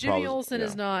Finest are Jimmy probably. Olsen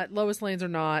is not. Lois Lane's are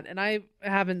not, and I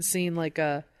haven't seen like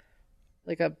a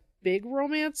big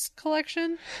romance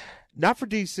collection. Not for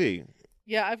DC.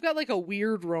 Yeah, I've got like a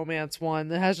weird romance one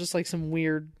that has just like some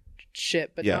weird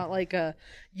shit, but not like a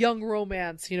young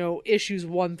romance, issues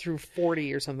 1 through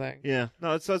 40 or something. Yeah,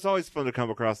 no, it's always fun to come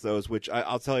across those. Which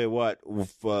I'll tell you what,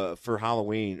 for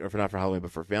Halloween, or not for Halloween,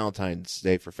 but for Valentine's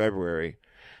Day for February,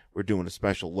 we're doing a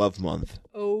special Love Month.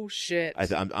 Oh shit!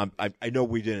 I know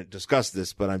we didn't discuss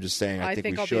this, but I'm just saying I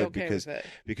think we I'll should be okay with it.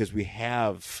 because we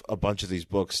have a bunch of these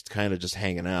books kind of just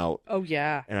hanging out. Oh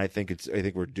yeah, and I think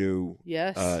we're due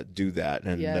do that,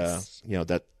 and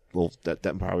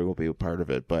that probably will be a part of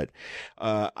it. But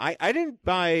I didn't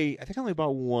buy. I think I only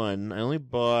bought one. I only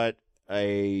bought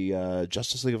a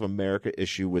Justice League of America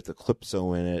issue with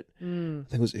Eclipso in it. I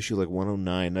think it was issue like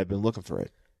 109. And I've been looking for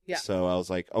it. Yeah. So I was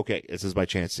like, okay, this is my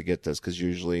chance to get this, because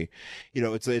usually,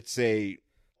 it's a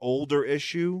older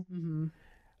issue,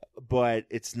 but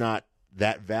it's not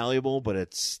that valuable. But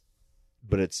it's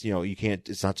you can't.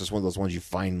 It's not just one of those ones you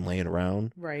find laying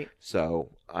around. Right. So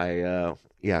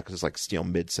because it's like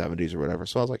mid 70s or whatever.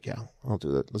 So I was like, yeah, I'll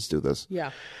do that. Let's do this.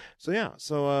 Yeah.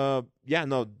 So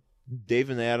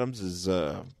David Adams is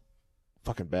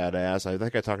fucking badass. I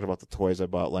think I talked about the toys I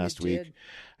bought last week.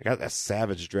 I got that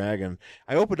Savage Dragon.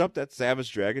 I opened up that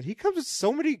Savage Dragon. He comes with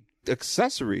so many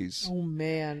accessories. Oh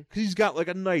man. Cause he's got like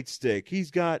a nightstick. He's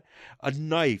got a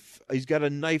knife. He's got a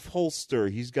knife holster.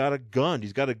 He's got a gun.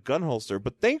 He's got a gun holster.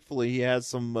 But thankfully he has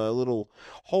some little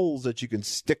holes that you can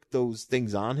stick those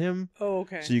things on him. Oh,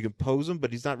 okay. So you can pose him,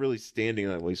 but he's not really standing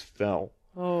on it. Well, he's fell.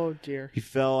 Oh dear. He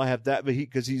fell. I have that, but I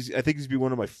think he's be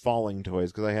one of my falling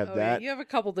toys, because I have that. Yeah, you have a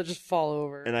couple that just fall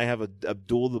over. And I have a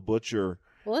Abdul the Butcher.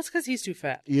 Well, that's because he's too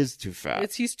fat. He is too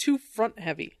fat. He's too front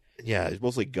heavy. Yeah, it's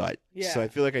mostly gut. Yeah. So I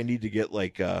feel like I need to get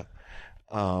like a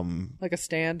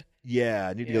stand. Yeah,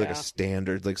 I need to get like a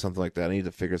standard, like something like that. I need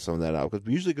to figure some of that out,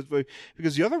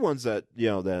 because the other ones that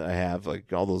that I have,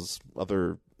 like all those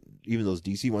other, even those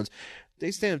DC ones,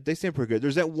 they stand pretty good.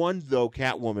 There's that one though,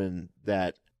 Catwoman,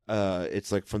 that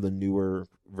it's like from the newer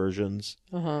versions.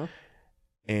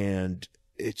 And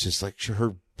it's just like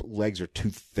her legs are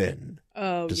too thin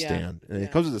to stand. And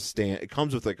it comes with a stand. It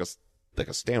comes with like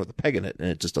a stand with a peg in it, and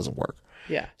it just doesn't work.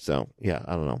 Yeah. So yeah,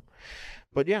 I don't know.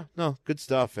 But yeah, no, good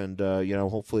stuff. And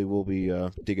hopefully we'll be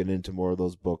digging into more of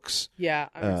those books. Yeah,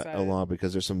 I'm excited. Along,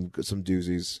 because there's some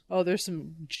doozies. Oh, there's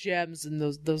some gems in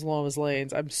those Lois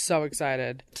Lanes. I'm so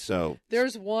excited. So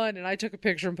there's one, and I took a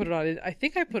picture and put it on. I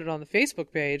think I put it on the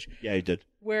Facebook page. Yeah, you did.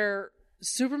 Where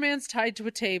Superman's tied to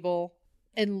a table,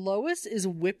 and Lois is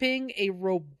whipping a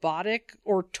robotic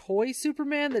or toy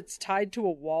Superman that's tied to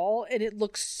a wall, and it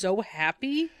looks so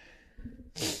happy.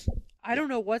 I don't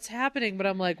know what's happening, but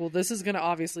I'm like, well, this is going to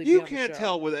obviously be on the show. You can't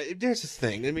tell with it. There's this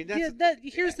thing. I mean,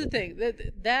 here's the thing.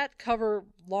 That cover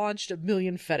launched a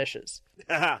million fetishes.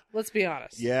 Let's be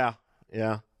honest. Yeah.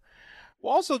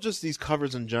 Well, also just these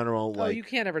covers in general. Like, you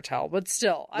can't ever tell, but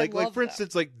still, I love like for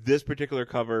instance, like this particular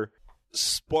cover.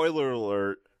 Spoiler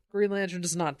alert: Green Lantern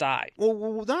does not die.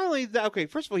 Well, not only that. Okay,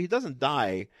 first of all, he doesn't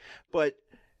die, but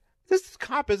this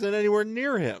cop isn't anywhere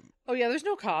near him. Oh yeah, there's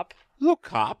no cop. No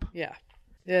cop. Yeah,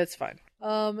 it's fine.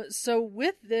 So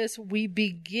with this, we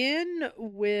begin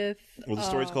with. Well, the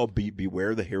story's called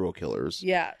 "Beware the Hero Killers."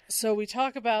 Yeah. So we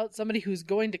talk about somebody who's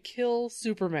going to kill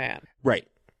Superman. Right.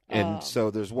 And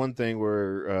so there's one thing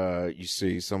where you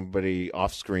see somebody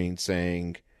off screen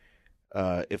saying,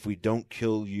 if we don't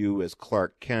kill you as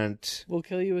Clark Kent, we'll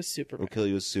kill you as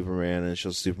Superman. And it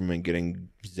shows Superman getting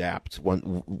zapped.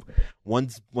 One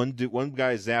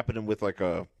guy zapping him with like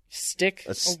a stick,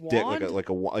 a wand? like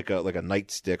a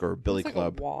nightstick or a billy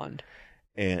club, a wand.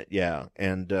 And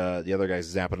the other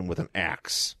guy's zapping him with an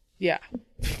axe. Yeah.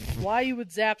 Why you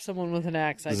would zap someone with an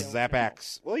axe? I don't zap know.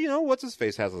 Axe. Well, what's his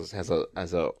face has a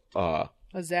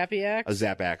zappy axe? A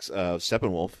zap axe.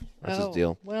 Steppenwolf. That's his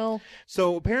deal. Well.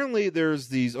 So apparently there's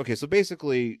these. Okay, so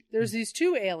basically there's these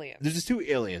two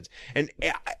aliens. And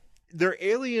they're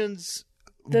aliens,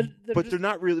 but they're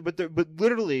not really. But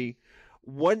literally,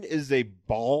 one is a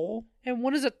ball, and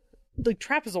one is a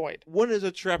trapezoid.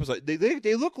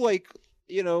 They look like.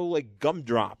 Like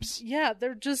gumdrops. Yeah,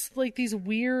 they're just like these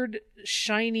weird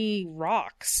shiny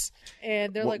rocks,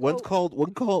 and they're like one is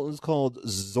called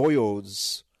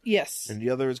Zoyos. Yes, and the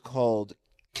other is called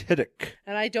Tiddick.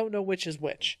 And I don't know which is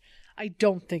which. I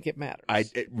don't think it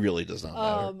matters. It really does not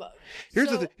matter.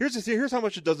 Here's how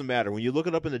much it doesn't matter. When you look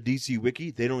it up in the DC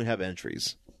Wiki, they don't have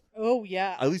entries. Oh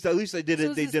yeah. At least they did So it.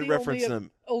 is They this did the reference only,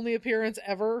 them. Only appearance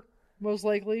ever, most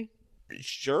likely.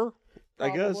 Sure, I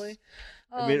guess. Probably.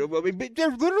 I mean, but they're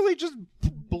literally just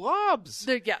blobs.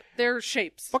 They're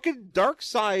shapes. Fucking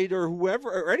Darkseid or whoever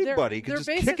or anybody could they're just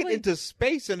kick it basically- into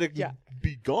space and it Yeah.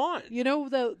 be gone. You know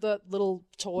the little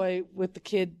toy with the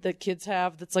kid that kids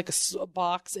have that's like a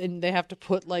box and they have to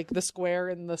put like the square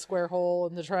in the square hole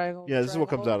and the triangle. Yeah, this is what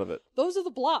comes out of it. Those are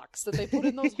the blocks that they put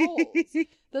in those holes.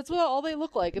 That's what all they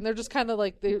look like, and they're just kind of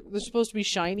like they're supposed to be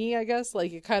shiny, I guess.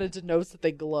 Like it kind of denotes that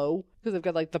they glow because they've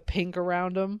got like the pink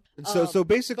around them. And so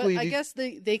basically, But I guess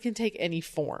they can take any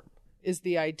form is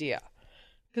the idea.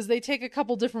 Because they take a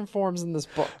couple different forms in this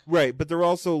book. right, but they're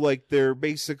also like they're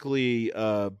basically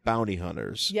bounty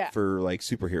hunters Yeah. for like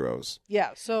superheroes.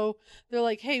 Yeah, so they're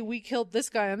like, hey, we killed this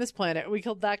guy on this planet. We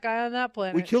killed that guy on that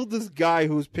planet. We killed this guy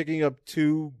who was picking up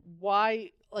two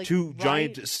Why, like,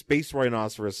 giant space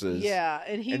rhinoceroses. Yeah,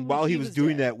 and while he was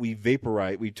doing dead. that, we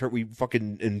we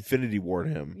fucking Infinity Ward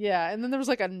him. Yeah, and then there was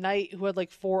like a knight who had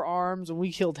like 4 arms, and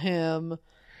we killed him.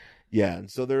 Yeah,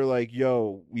 and so they're like,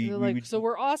 "Yo, So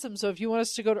we're awesome. So if you want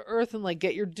us to go to Earth and like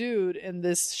get your dude," and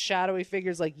this shadowy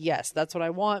figure's like, "Yes, that's what I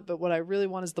want, but what I really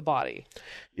want is the body.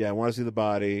 yeah, I want to see the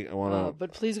body. I want to,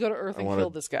 But please go to Earth and kill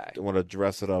this guy." I want to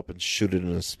dress it up and shoot it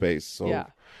into space. So Yeah.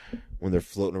 when they're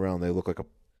floating around, they look like a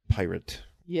pirate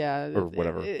Yeah, or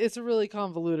whatever. It's a really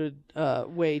convoluted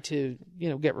way to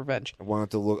get revenge. I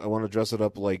want to dress it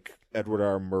up like Edward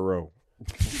R. Murrow.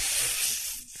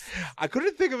 I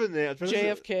couldn't think of a name.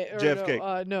 JFK. Or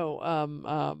JFK.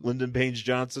 No. Lyndon Baines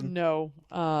Johnson. No.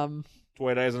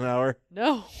 Dwight Eisenhower.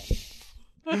 No.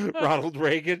 Ronald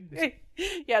Reagan.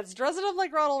 Yeah, it's dressing up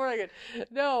like Ronald Reagan.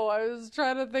 No, I was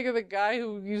trying to think of the guy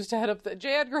who used to head up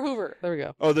J. Edgar Hoover. There we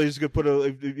go. Oh, they're just gonna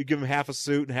you give him half a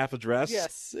suit and half a dress.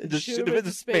 Yes, and just shoot him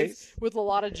into space with a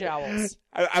lot of jowls.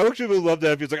 I actually would love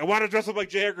that if he's like, I want to dress up like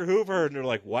J. Edgar Hoover, and they're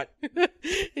like, what?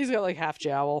 He's got like half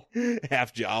jowl,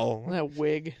 Half jowl. and that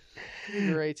wig.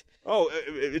 Great. Oh,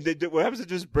 what happens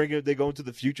is they go into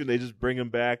the future and they just bring him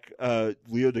back,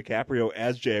 Leo DiCaprio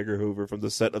as J. Edgar Hoover from the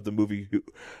set of the movie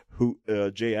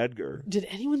J. Edgar. Did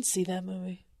anyone see that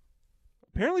movie?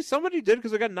 Apparently somebody did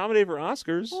because it got nominated for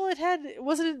Oscars. Well,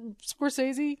 wasn't it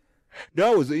Scorsese?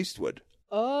 No, it was Eastwood.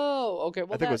 Oh, okay.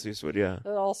 Well, I think it was Eastwood, yeah.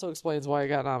 that also explains why it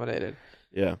got nominated.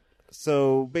 Yeah.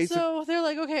 So basically, So they're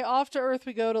like, okay, off to Earth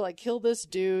we go to like kill this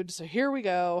dude. So here we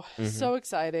go. Mm-hmm. So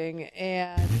exciting.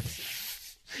 And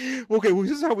okay, well,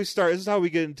 this is how we start. This is how we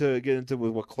get into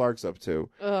what Clark's up to.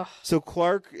 ugh, So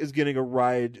Clark is getting a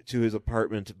ride to his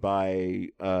apartment by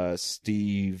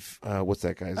Steve. What's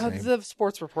that guy's name? the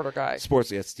sports reporter guy.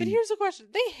 Sports, yeah, Steve. And here's the question: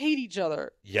 they hate each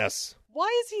other. Yes. Why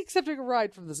is he accepting a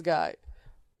ride from this guy?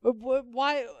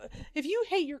 Why? If you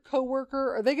hate your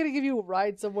coworker, are they going to give you a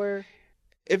ride somewhere?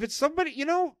 If it's somebody,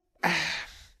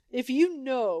 If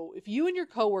you and your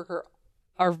coworker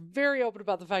are very open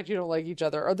about the fact you don't like each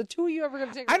other, are the two of you ever going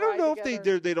to take a I don't ride know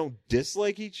together? if they don't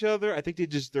dislike each other. I think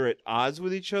they're at odds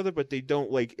with each other, but they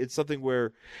don't like. It's something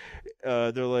where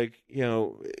they're like,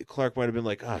 Clark might have been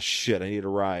like, oh shit, I need a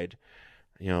ride.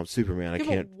 I'm Superman. I Yeah, but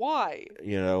can't. why?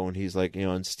 And he's like,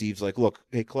 and Steve's like, look,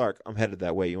 hey Clark, I'm headed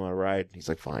that way. You want to ride? And he's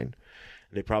like, fine. And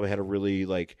they probably had a really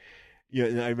like,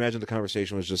 and I imagine the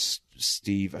conversation was just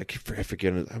Steve. I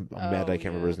forget. I'm mad I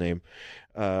can't remember his name.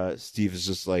 Steve is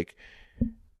just like,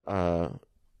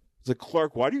 it's like,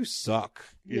 Clark, why do you suck?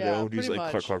 Yeah, And he's pretty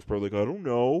like, much. Clark's probably like, I don't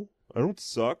know. I don't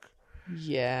suck.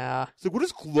 Yeah. It's like, what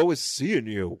does Lois see in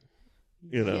you?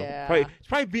 Yeah. It's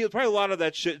probably a lot of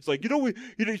that shit. It's like,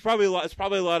 it's probably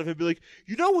a lot of him be like,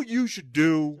 you know what you should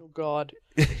do? Oh God.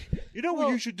 What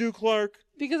you should do, Clark?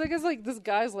 Because I guess like this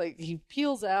guy's like he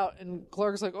peels out and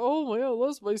Clark's like, oh my, I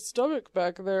lost my stomach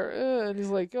back there, and he's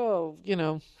like, oh,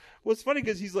 Well, it's funny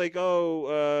because he's like, he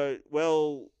goes,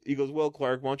 well,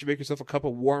 Clark, why don't you make yourself a cup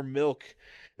of warm milk?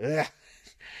 Ugh.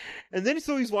 And then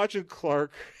he's watching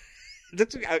Clark.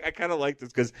 I kind of like this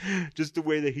because just the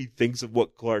way that he thinks of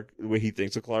Clark,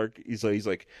 he's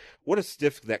like, what a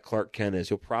stiff that Clark Kent is.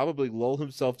 He'll probably lull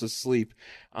himself to sleep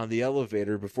on the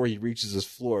elevator before he reaches his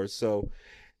floor. So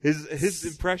his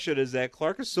impression is that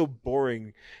Clark is so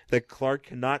boring that Clark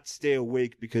cannot stay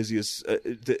awake because he is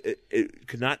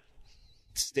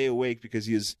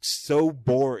so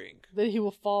boring. then he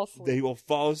will fall asleep. That he will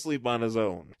fall asleep on his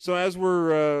own. So as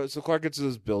so Clark gets to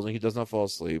this building, he does not fall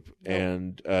asleep,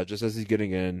 and just as he's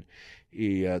getting in,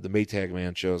 the Maytag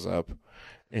man shows up,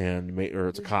 or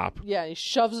it's a cop, Yeah, he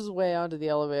shoves his way onto the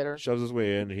elevator, shoves his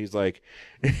way in. And he's like,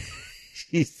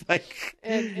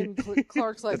 and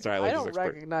Clark's like, That's all right, I like I this don't expert.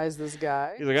 recognize this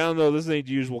guy. he's like, I don't know, this ain't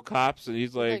the usual cops, and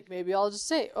he's Like, like, maybe I'll just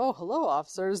say, oh, hello,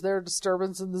 officer. Is there a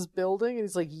disturbance in this building? And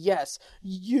he's like, yes,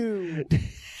 you.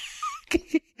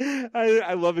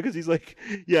 I love it because he's like,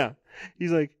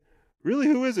 really,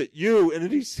 who is it? You. And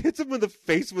then he hits him in the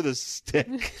face with a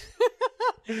stick,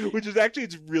 which is actually,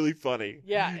 it's really funny.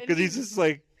 Yeah. Because he's just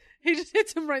like, he just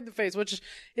hits him right in the face, which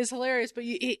is hilarious. But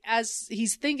as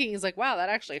he's thinking, he's like, wow, that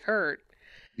actually hurt.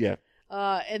 yeah.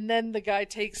 And then the guy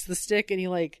takes the stick and he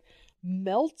like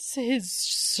melts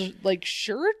his like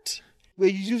shirt. Well,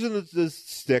 he's using the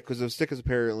stick because the stick is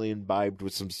apparently imbibed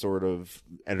with some sort of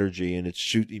energy, and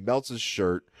he melts his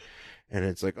shirt, and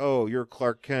it's like, oh, you're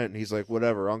Clark Kent. And he's like,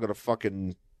 whatever, I'm gonna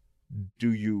fucking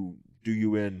do you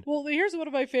in. Well, here's one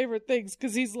of my favorite things,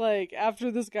 because he's like,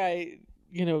 after this guy,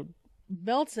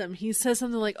 melts him, he says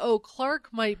something like, oh, Clark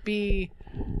might be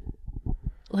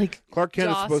like Clark Kent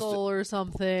docile is supposed to... or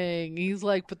something. He's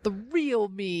like, but the real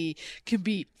me can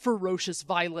be ferocious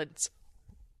violence.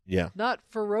 Yeah. Not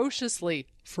ferociously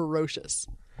ferocious.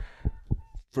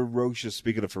 Ferocious.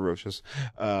 Speaking of ferocious,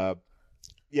 yeah.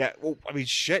 Well, I mean,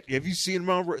 shit. Have you seen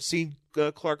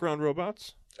Clark around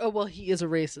robots? Oh well, he is a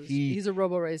racist. He's a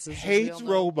robo-racist. Hates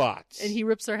robots, and he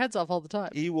rips their heads off all the time.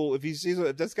 He will if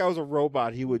this guy was a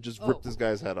robot, he would just rip this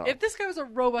guy's head off. If this guy was a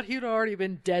robot, he would have already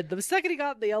been dead. The second he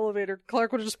got in the elevator,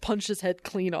 Clark would have just punched his head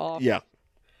clean off. Yeah.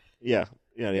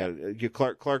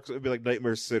 Clark would be like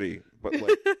Nightmare City, but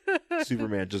like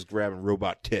Superman just grabbing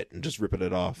robot tit and just ripping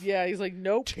it off. Yeah, he's like,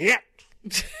 nope. Tit.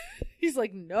 He's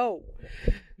like, no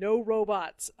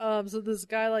robots. So this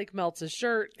guy like melts his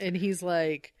shirt, and he's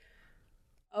like,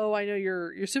 oh, I know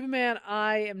you're Superman.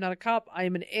 I am not a cop. I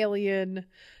am an alien.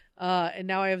 And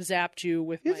now I have zapped you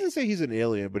with. He doesn't say he's an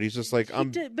alien, but he's just like,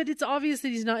 but it's obvious that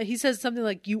he's not. He says something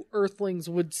like, "You Earthlings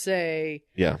would say."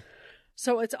 Yeah.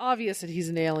 So it's obvious that he's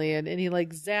an alien, and he like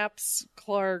zaps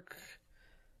Clark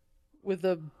with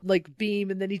a like beam,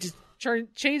 and then he just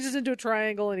changes into a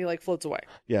triangle, and he like floats away.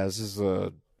 Yeah, this is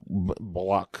a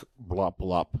blop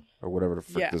or whatever the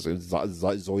frick this is.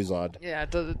 Zoizod. Yeah,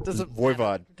 it doesn't Voivod.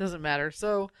 Matter. It doesn't matter.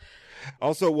 So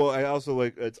also, I also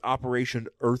like it's Operation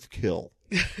Earthkill.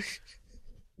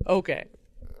 Okay.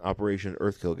 Operation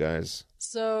Earthkill, guys.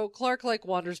 So Clark like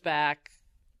wanders back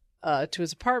to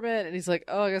his apartment, and he's like,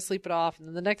 oh, I gotta sleep it off. And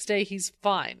then the next day he's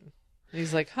fine. And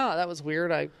he's like, huh, that was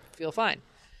weird. I feel fine.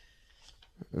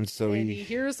 And so he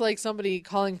hears like somebody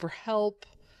calling for help,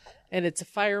 and it's a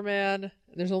fireman.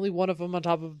 And there's only one of them on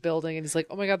top of a building, and he's like,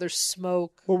 oh my god, there's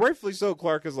smoke. Well, rightfully so.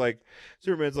 Clark is like,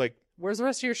 Superman's like, where's the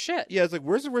rest of your shit? Yeah, it's like,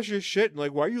 where's the rest of your shit? And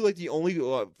like, why are you like the only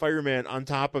fireman on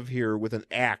top of here with an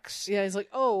axe? Yeah, he's like,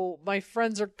 oh, my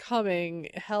friends are coming.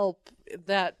 Help!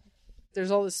 That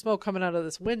there's all this smoke coming out of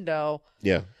this window.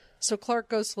 Yeah. So Clark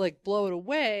goes to like blow it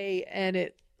away, and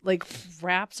it like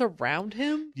wraps around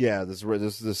him. Yeah, this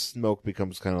smoke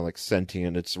becomes kind of like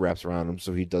sentient. It wraps around him,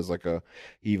 so he does like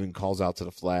he even calls out to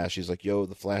the Flash. He's like, yo,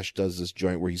 the Flash does this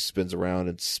joint where he spins around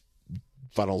and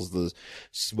funnels the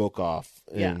smoke off,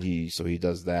 and he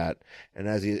does that. And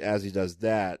as he does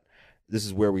that, this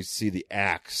is where we see the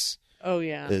axe. Oh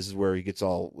yeah, this is where he gets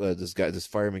all this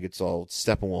fireman gets all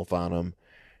Steppenwolf on him,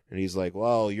 and he's like,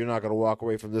 well, you're not gonna walk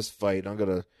away from this fight. I'm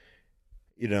gonna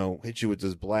hit you with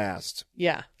this blast.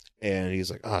 Yeah. And he's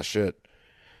like, oh shit.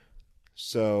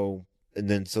 So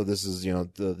this is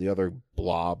the other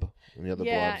blob, and the other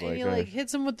blob's and he like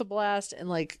hits him with the blast, and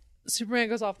like Superman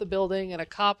goes off the building, and a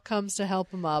cop comes to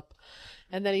help him up,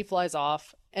 and then he flies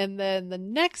off. And then the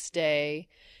next day,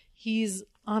 he's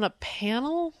on a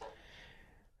panel.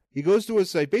 He goes to a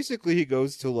site. Basically, he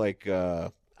goes to like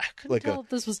I couldn't tell if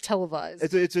this was televised.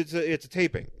 It's a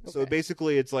taping. Okay. So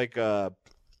basically, it's like a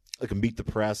Meet the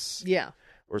Press. Yeah.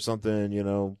 Or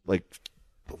something, like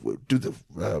do the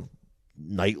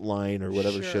Nightline or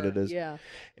whatever shit it is. Yeah.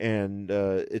 And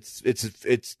it's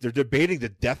they're debating the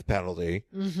death penalty.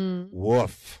 Mm-hmm.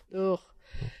 Woof. Ugh.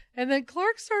 And then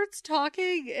Clark starts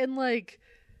talking, and like,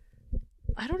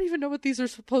 I don't even know what these are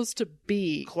supposed to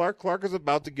be. Clark is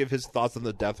about to give his thoughts on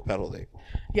the death penalty.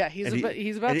 Yeah, he's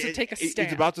about to take a stand.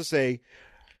 He's about to say,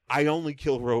 I only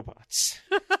kill robots.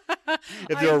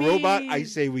 If they're a robot, I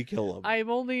say we kill them. I'm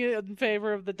only in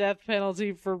favor of the death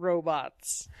penalty for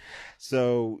robots.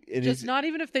 So just not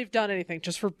even if they've done anything,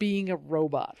 just for being a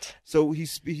robot. So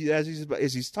as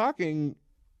he's talking,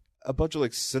 a bunch of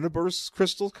like Cinnaburst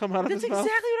crystals come out of his mouth. That's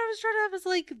exactly what I was trying to have. Is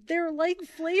like they're like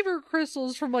flavor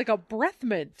crystals from like a breath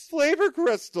mint. Flavor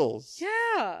crystals.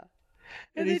 Yeah.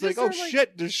 And he's like, oh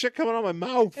shit, there's shit coming out of my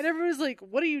mouth. And everyone's like,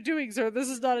 what are you doing, sir? This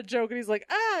is not a joke. And he's like,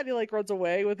 and he like runs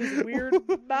away with his weird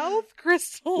mouth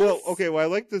crystals. Well, okay, I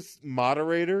like this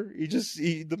moderator.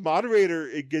 The moderator,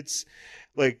 it gets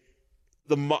like,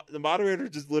 the moderator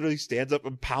just literally stands up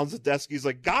and pounds the desk. He's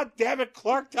like, God damn it,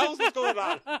 Clark, tell us what's going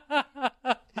on.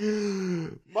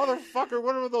 Motherfucker,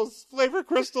 what are those flavor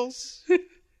crystals?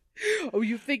 Oh,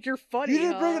 you think you're funny, You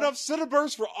didn't bring huh? enough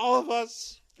Cinnaburst for all of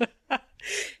us.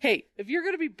 Hey, if you're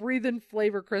going to be breathing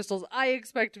flavor crystals, I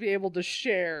expect to be able to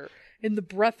share in the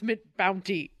breath mint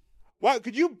bounty. Why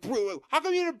could you? How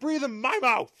come you didn't breathe in my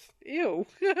mouth? Ew.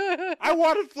 I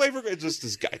wanted flavor. It's just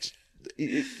this guy.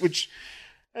 Which,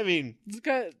 I mean,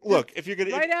 look, if you're gonna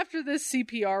right after this,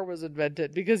 CPR was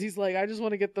invented because he's like, I just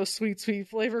want to get those sweet, sweet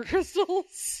flavor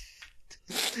crystals.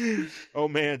 Oh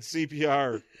man,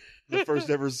 CPR, the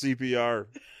first ever CPR.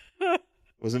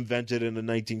 Was invented in the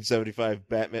 1975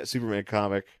 Batman Superman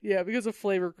comic. Yeah, because of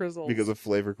flavor crystals. Because of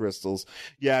flavor crystals.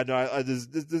 Yeah, no, this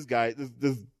guy,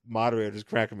 this moderator is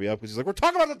cracking me up because he's like, "We're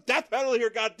talking about the death penalty here,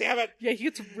 God damn it! Yeah, he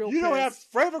gets real. You don't have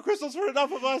flavor crystals for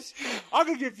enough of us. I'm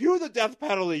gonna give you the death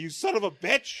penalty, you son of a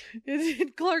bitch!"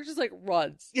 And Clark just like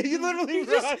runs. Yeah, he literally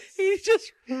runs. He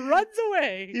just runs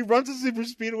away. He runs to super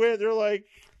speed away, and they're like,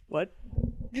 "What?"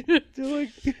 They're like,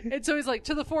 and so he's like,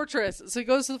 to the fortress. So he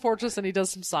goes to the fortress and he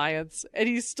does some science, and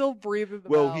he's still breathing them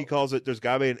well, out. he calls it. There's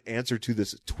got to be an answer to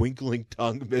this twinkling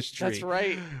tongue mystery. That's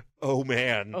right. Oh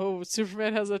man. Oh,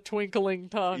 Superman has a twinkling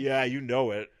tongue. Yeah, you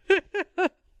know it.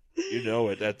 You know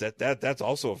it. That's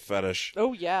also a fetish.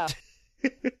 Oh yeah.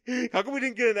 How come we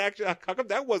didn't get an action? How come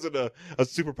that wasn't a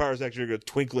superpowers action figure, a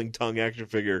twinkling tongue action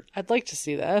figure? I'd like to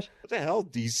see that. What the hell,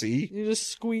 DC? You just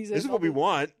squeeze it. This is what we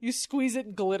want. You squeeze it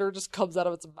and glitter just comes out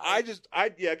of its mouth.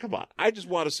 Yeah, come on. I just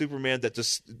want a Superman that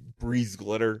just breathes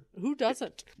glitter. Who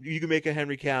doesn't? You can make a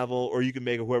Henry Cavill, or you can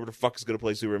make a whoever the fuck is going to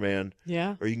play Superman.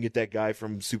 Yeah. Or you can get that guy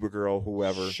from Supergirl,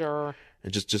 whoever. Sure.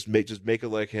 And just make it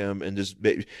like him, and just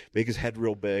make his head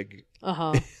real big.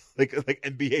 Uh-huh. like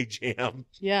NBA Jam.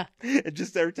 Yeah. And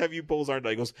just every time you pull his arm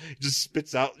down, he goes, just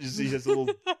spits out, you see his little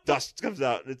dust comes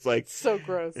out, and it's like so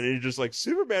gross. And you're just like,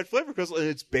 Superman flavor crystal, and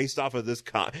it's based off of this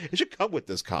comic. It should come with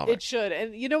this comic. It should.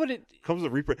 And you know what it comes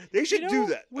with a reprint. They should do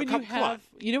that. When come on.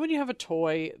 You know when you have a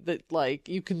toy that like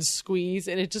you can squeeze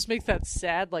and it just makes that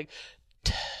sad like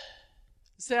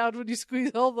sound when you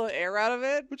squeeze all the air out of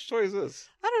it? Which toy is this?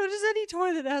 I don't know, just any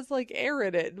toy that has like air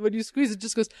in it. When you squeeze it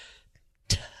just goes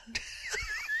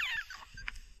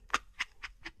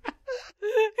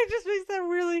it just makes that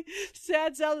really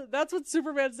sad sound. That's what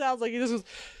Superman sounds like. He just goes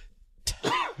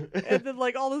and then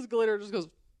like all this glitter just goes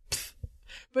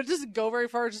but it doesn't go very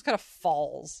far. It just kind of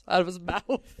falls out of his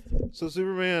mouth. So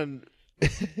Superman,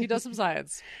 he does some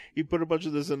science. He put a bunch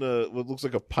of this in what looks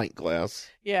like a pint glass.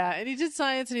 Yeah, and he did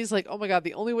science, and he's like, oh my god,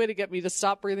 the only way to get me to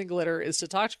stop breathing glitter is to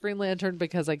talk to Green Lantern,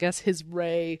 because I guess his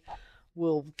ray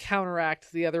will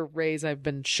counteract the other rays I've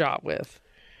been shot with.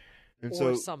 And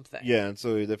or something. Yeah, and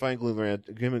so they find him and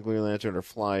Green Lantern are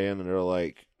flying, and they're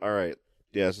like, all right,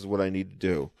 yeah, this is what I need to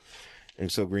do.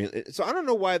 And so so I don't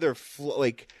know why they're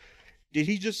did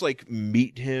he just like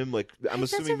meet him? Like, I'm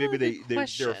assuming maybe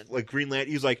they're like Green Lantern.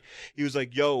 He was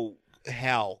like, yo,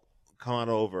 Hal, come on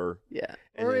over. Yeah.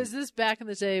 Or is this back in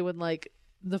the day when like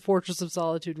the Fortress of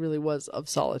Solitude really was of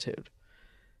solitude?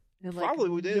 And, like,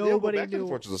 probably they'll go back to the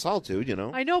Fortress of Solitude, you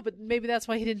know. I know, but maybe that's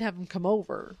why he didn't have him come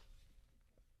over.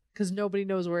 Because nobody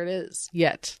knows where it is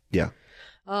yet. Yeah.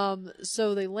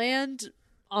 So they land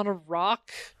on a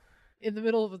rock in the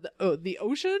middle of the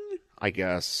ocean, I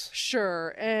guess.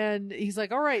 Sure. And he's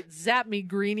like, all right, zap me,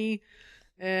 Greenie.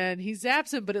 And he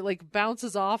zaps him, but it like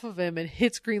bounces off of him and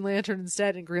hits Green Lantern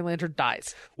instead, and Green Lantern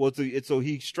dies. Well, so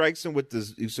he strikes him with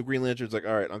this. So Green Lantern's like,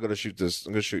 all right, I'm going to shoot this.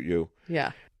 I'm going to shoot you.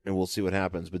 Yeah. And we'll see what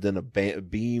happens. But then a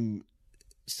beam.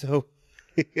 So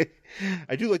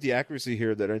I do like the accuracy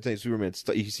here that anytime Superman,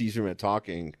 you see Superman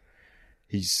talking,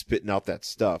 he's spitting out that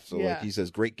stuff. So like he says,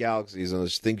 great galaxies, and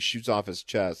this thing shoots off his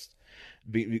chest.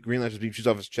 Green Lantern's beam shoots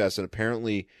off his chest and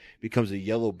apparently becomes a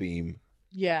yellow beam.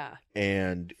 Yeah.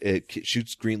 And it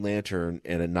shoots Green Lantern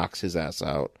and it knocks his ass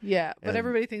out. Yeah, but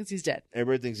everybody thinks he's dead.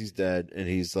 Everybody thinks he's dead, and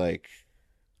he's like...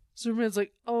 Superman's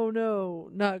like, oh no,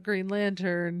 not Green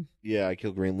Lantern. Yeah, I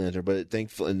killed Green Lantern, but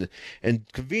thankfully...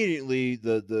 And conveniently,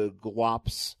 the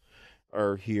Glops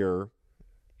are here.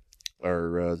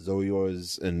 Are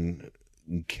Zoios and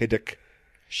Kiddick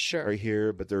are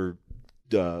here, but they're...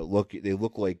 they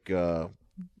look like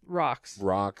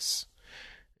rocks,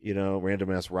 you know,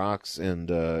 random ass rocks, and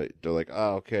they're like,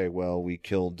 oh, okay, well, we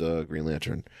killed Green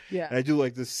Lantern. Yeah, and I do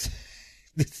like this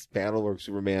this battle where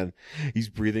Superman, he's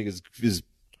breathing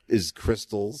his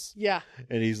crystals. Yeah,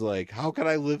 and he's like, how can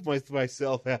I live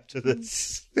myself after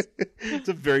this? It's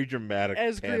a very dramatic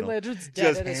as panel. Green Lantern's dead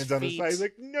just at his hands on his feet. side. He's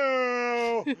like,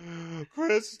 no.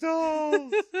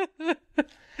 crystals.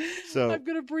 So I'm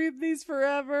gonna breathe these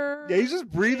forever. yeah, he's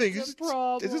just breathing. It's He's a just,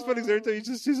 problem. it's just funny. Every time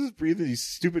he's just breathing these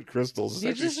stupid crystals. It's You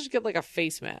actually- just should get like a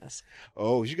face mask.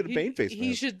 oh, you should get a Bane face He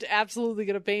mask. should absolutely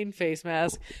get a Bane face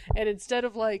mask. And instead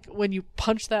of like when you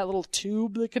punch that little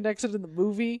tube that connects it in the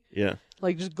movie, Yeah.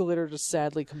 like just glitter just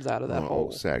sadly comes out of that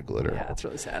hole. Sad glitter. Yeah, it's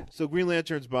really sad. So Green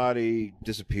Lantern's body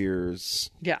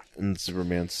disappears, Yeah. and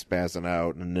Superman's spazzing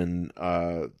out, and then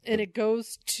And it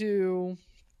goes to,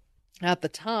 at the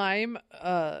time,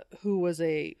 who was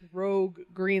a rogue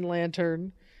Green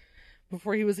Lantern.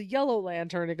 Before he was a Yellow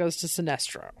Lantern, it goes to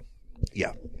Sinestro.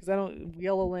 yeah, Because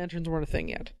Yellow Lanterns weren't a thing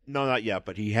yet. no, not yet,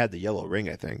 but he had the yellow ring,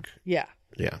 I think. Yeah.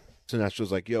 Yeah.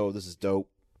 Sinestro's like, "Yo, this is dope.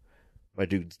 My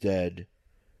dude's dead,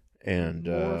 and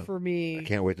More for I me.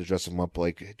 can't wait to dress him up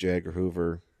like J. Edgar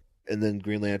Hoover." And then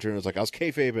Green Lantern was like, "I was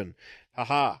kayfabing,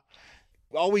 haha."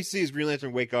 All we see is Green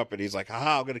Lantern wake up, and he's like,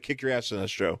 "Haha, I'm gonna kick your ass,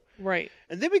 Sinestro." Right.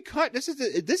 And then we cut. This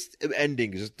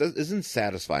ending just doesn't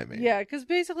satisfy me. Yeah, because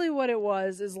basically what it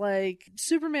was is like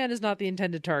Superman is not the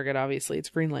intended target, obviously. It's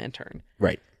Green Lantern.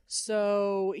 Right.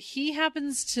 So he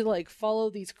happens to like follow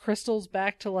these crystals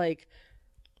back to like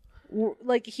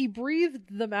he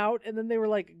breathed them out and then they were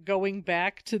like going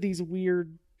back to these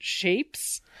weird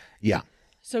shapes. Yeah.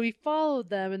 So he followed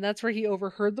them and that's where he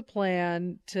overheard the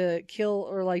plan to kill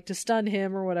or like to stun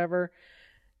him or whatever.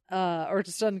 Or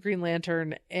to stun Green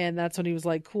Lantern, and that's when he was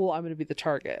like, cool, I'm going to be the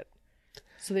target.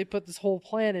 So they put this whole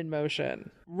plan in motion.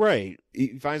 Right.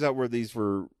 He finds out where these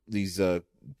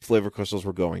flavor crystals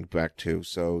were going back to.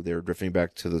 So they're drifting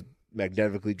back to the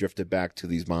magnetically drifted back to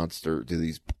these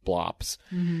these blops.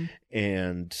 Mm-hmm.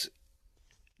 And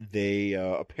they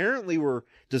apparently were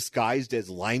disguised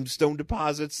as limestone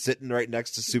deposits sitting right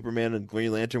next to Superman and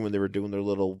Green Lantern when they were doing their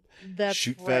little That's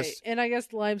shoot right. fest. And I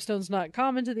guess limestone's not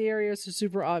common to the area, so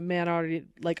Superman already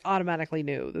automatically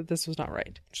knew that this was not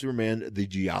right. Superman, the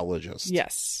geologist.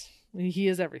 Yes. He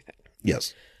is everything.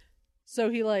 Yes.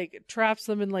 So he like traps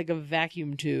them in like a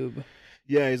vacuum tube.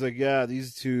 Yeah, he's like, yeah,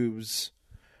 these tubes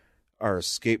are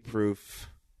escape proof.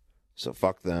 So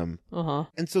fuck them. Uh-huh.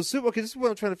 And so, okay, this is what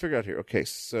I'm trying to figure out here. Okay,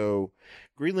 so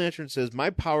Green Lantern says, my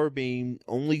power beam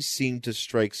only seemed to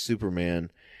strike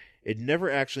Superman. It never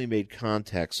actually made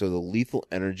contact, so the lethal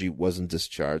energy wasn't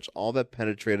discharged. All that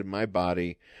penetrated my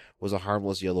body was a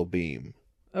harmless yellow beam.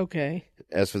 Okay.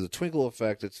 As for the twinkle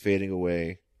effect, it's fading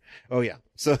away. Oh, yeah.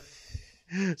 So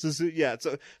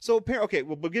apparently, okay,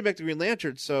 well, but get back to Green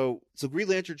Lantern. So Green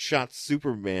Lantern shot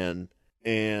Superman,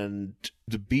 and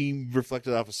the beam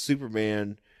reflected off of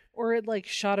Superman. Or it like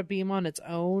shot a beam on its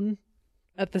own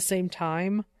at the same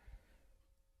time.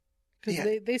 Because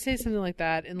Yeah. they say something like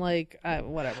that and like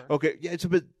whatever. Okay, yeah, it's a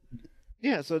bit.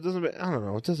 Yeah, so it doesn't. I don't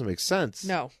know. It doesn't make sense.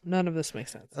 No, none of this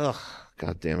makes sense. Ugh,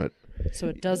 god damn it. So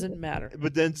it doesn't matter.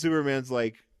 But then Superman's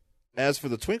like, as for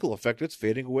the twinkle effect, it's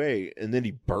fading away, and then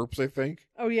he burps. I think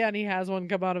Oh yeah, and he has one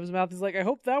come out of his mouth. He's like, I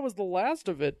hope that was the last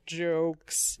of it.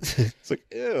 Jokes. it's like,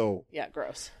 ew. Yeah,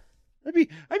 gross. I'd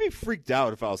be freaked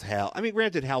out if I was Hal. I mean,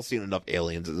 granted, Hal's seen enough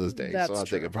aliens in this day, That's so I think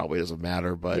true. it probably doesn't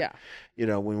matter. But Yeah. you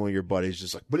know, when one of your buddies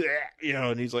just like, "Bleh," you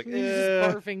know, and he's like, He's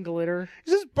just barfing glitter.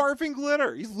 he's just barfing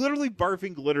glitter. He's literally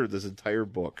barfing glitter this entire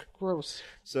book. Gross.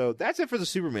 So that's it for the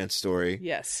Superman story.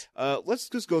 Yes. Let's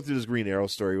just go through this Green Arrow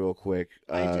story real quick.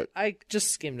 I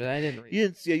just skimmed it. I didn't read it. You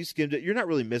didn't, yeah, you skimmed it. You're not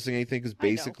really missing anything because I know.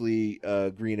 basically,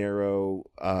 Green Arrow.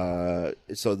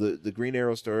 So the Green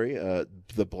Arrow story.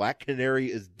 The Black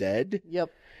Canary is dead.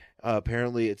 Yep.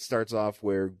 Apparently, it starts off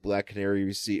where Black Canary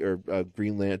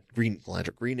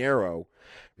Green Arrow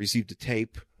received a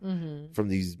tape from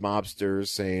these mobsters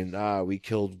saying, we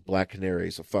killed Black Canary,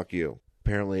 so fuck you.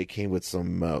 Apparently, it came with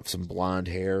some blonde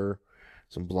hair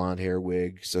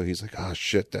wig. So he's like, oh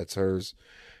shit, that's hers.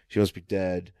 She must be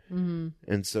dead. Mm-hmm.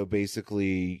 And so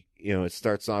basically, you know, it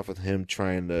starts off with him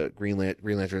trying to Green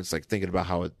Lantern's like thinking about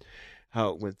how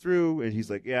it went through, and he's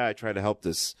like, yeah, I tried to help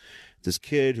this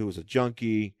kid who was a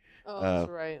junkie. Oh, that's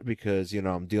right. Because, you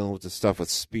know, I'm dealing with this stuff with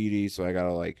Speedy, so I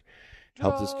gotta like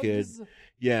help this kid. Drugs.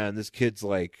 Yeah, and this kid's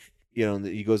like, you know,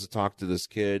 he goes to talk to this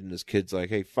kid, and this kid's like,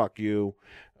 hey, fuck you.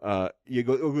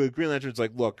 Green Lantern's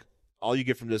like, look, all you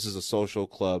get from this is a social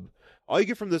club. All you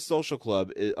get from this social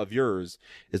club of yours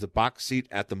is a box seat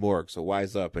at the morgue. So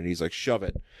wise up. And he's like, shove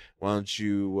it. Why don't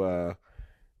you?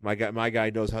 My guy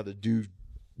knows how to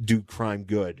do crime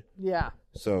good. Yeah.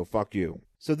 So fuck you.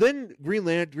 So then Green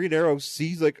Arrow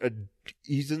sees like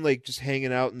he's in like just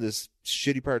hanging out in this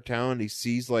shitty part of town. And he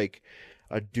sees like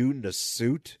a dude in a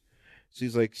suit. So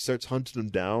he's like starts hunting him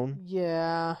down.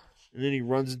 Yeah. And then he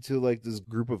runs into like this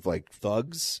group of like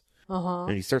thugs. Uh-huh.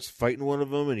 And he starts fighting one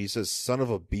of them, and he says, son of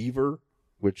a beaver.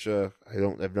 which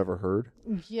I've never heard.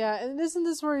 Yeah, and isn't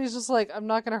this where he's just like, I'm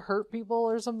not going to hurt people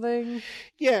or something?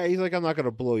 Yeah, he's like, I'm not going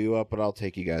to blow you up, but I'll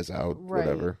take you guys out, Right.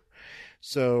 whatever.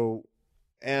 So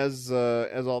as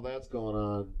all that's going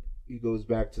on, he goes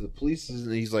back to the police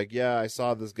and he's like, yeah, I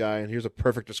saw this guy, and here's a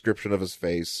perfect description of his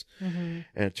face. Mm-hmm.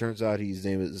 And it turns out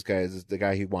the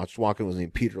guy he watched walking was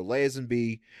named Peter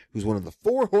Lazenby, who's one of the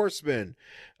 4 horsemen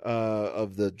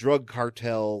of the drug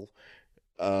cartel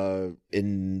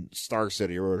in Star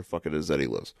City, or where the fuck it is that he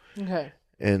lives. Okay.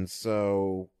 And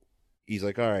so he's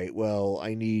like, all right, well,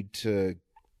 I need to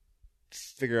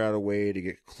figure out a way to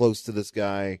get close to this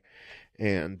guy.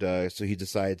 And so he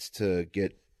decides to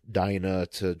get Dinah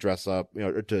to dress up,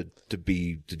 or to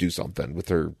do something with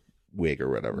her wig or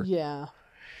whatever. Yeah.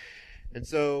 And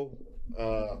so,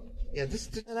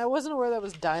 and I wasn't aware that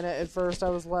was Dinah at first. I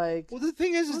was like, well, the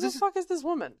thing is who the fuck is this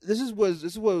woman? This is what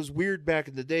was weird back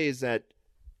in the day, is that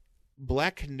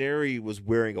Black Canary was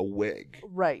wearing a wig.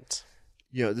 Right.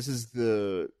 This is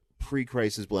the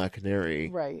pre-crisis Black Canary.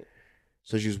 Right.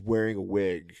 So she's wearing a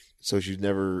wig. So she's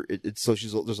never.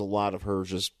 There's a lot of her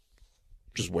just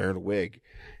wearing a wig,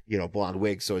 blonde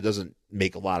wig. So it doesn't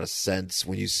make a lot of sense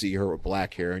when you see her with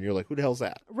black hair, and you're like, who the hell's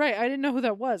that? Right. I didn't know who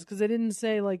that was because they didn't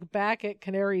say like back at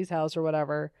Canary's house or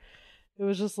whatever. It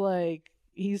was just like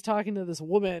he's talking to this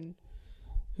woman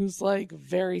who's like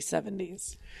very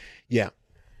 70s. Yeah.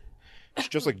 It's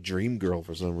just like Dream Girl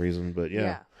for some reason, but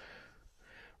yeah.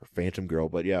 Or Phantom Girl,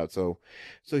 but yeah. So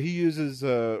he uses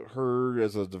her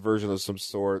as a diversion of some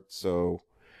sort. So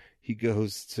he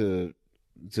goes to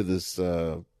this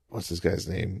what's this guy's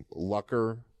name?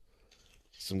 Lucker.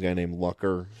 Some guy named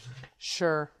Lucker.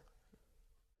 Sure.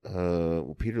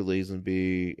 Peter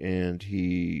Lazenby, and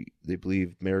they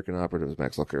believe American Operative is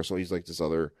Max Lucker. So he's like this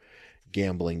other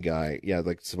gambling guy. Yeah,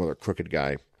 like some other crooked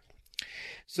guy.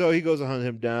 So he goes to hunt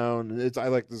him down. I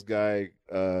like this guy,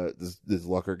 this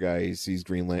Lucker guy. He sees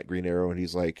Green Arrow, and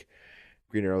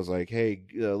Green Arrow's like, hey,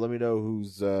 let me know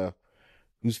who's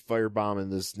firebombing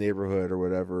this neighborhood or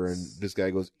whatever. And this guy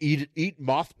goes, eat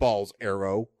mothballs,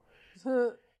 Arrow.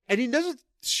 And he doesn't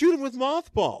shoot him with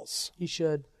mothballs. He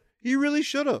should. He really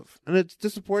should have. And it's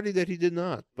disappointing that he did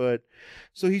not. But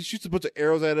so he shoots a bunch of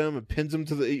arrows at him and pins him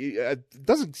to it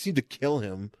doesn't seem to kill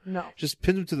him. No. Just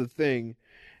pins him to the thing.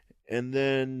 And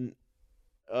then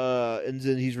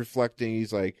he's reflecting.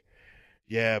 He's like,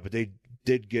 yeah, but they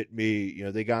did get me.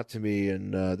 They got to me,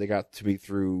 and they got to me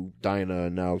through Dinah,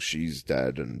 and now she's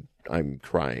dead, and I'm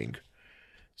crying.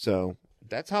 So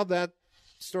that's how that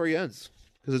story ends,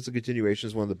 because it's a continuation.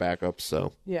 It's one of the backups.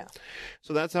 So yeah.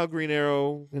 So that's how Green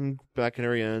Arrow and Black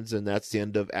Canary ends, and that's the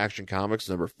end of Action Comics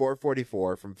number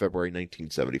 444 from February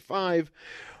 1975.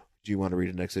 Do you want to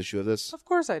read the next issue of this? Of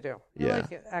course I do. I Yeah.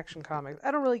 like Action Comics.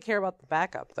 I don't really care about the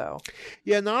backup, though.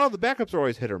 Yeah, not all the backups are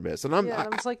always hit or miss. And I'm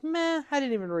just like, meh, I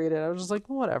didn't even read it. I was just like,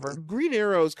 whatever. Green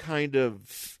Arrow's kind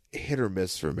of hit or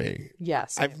miss for me.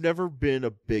 Yes. I've never been a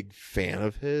big fan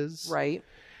of his. Right.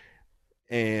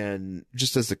 And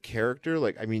just as a character,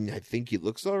 I think he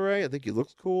looks all right. I think he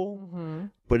looks cool. Mm-hmm.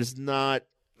 But it's not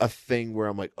a thing where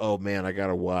I'm like, oh man, I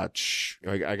gotta watch,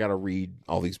 I gotta read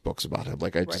all these books about him.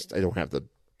 Like I don't have the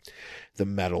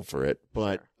metal for it.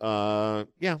 But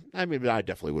yeah, I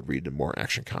definitely would read more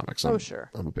Action Comics. Sure.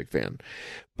 I'm a big fan.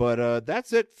 But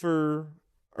that's it for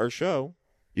our show.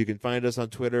 You can find us on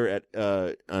Twitter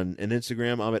on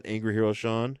Instagram. I'm at Angry Hero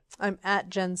Sean. I'm at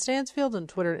Jen Stansfield on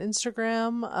Twitter and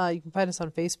Instagram. You can find us on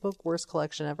Facebook, Worst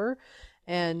Collection Ever.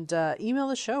 And email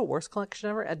the show,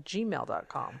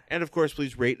 worstcollectionever@gmail.com. And of course,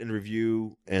 please rate and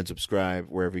review and subscribe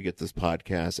wherever you get this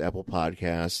podcast. Apple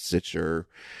Podcasts, Stitcher,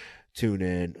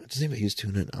 TuneIn. Does anybody use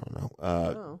TuneIn? I don't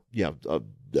know. Yeah,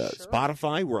 Sure.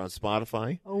 Spotify. We're on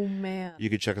Spotify. Oh, man. You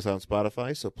can check us out on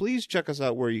Spotify. So please check us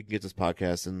out where you can get this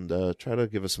podcast and try to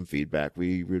give us some feedback.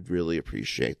 We would really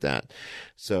appreciate that.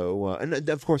 So, and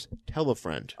of course, tell a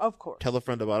friend. Of course. Tell a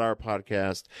friend about our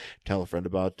podcast. Tell a friend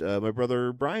about my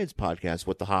brother Brian's podcast,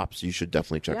 What the Hops. You should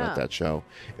definitely check out that show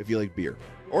if you like beer.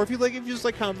 Or if you just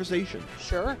like conversation.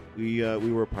 Sure. We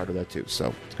were a part of that too.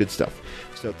 So it's good stuff.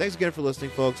 So thanks again for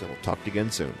listening, folks, and we'll talk to you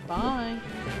again soon. Bye.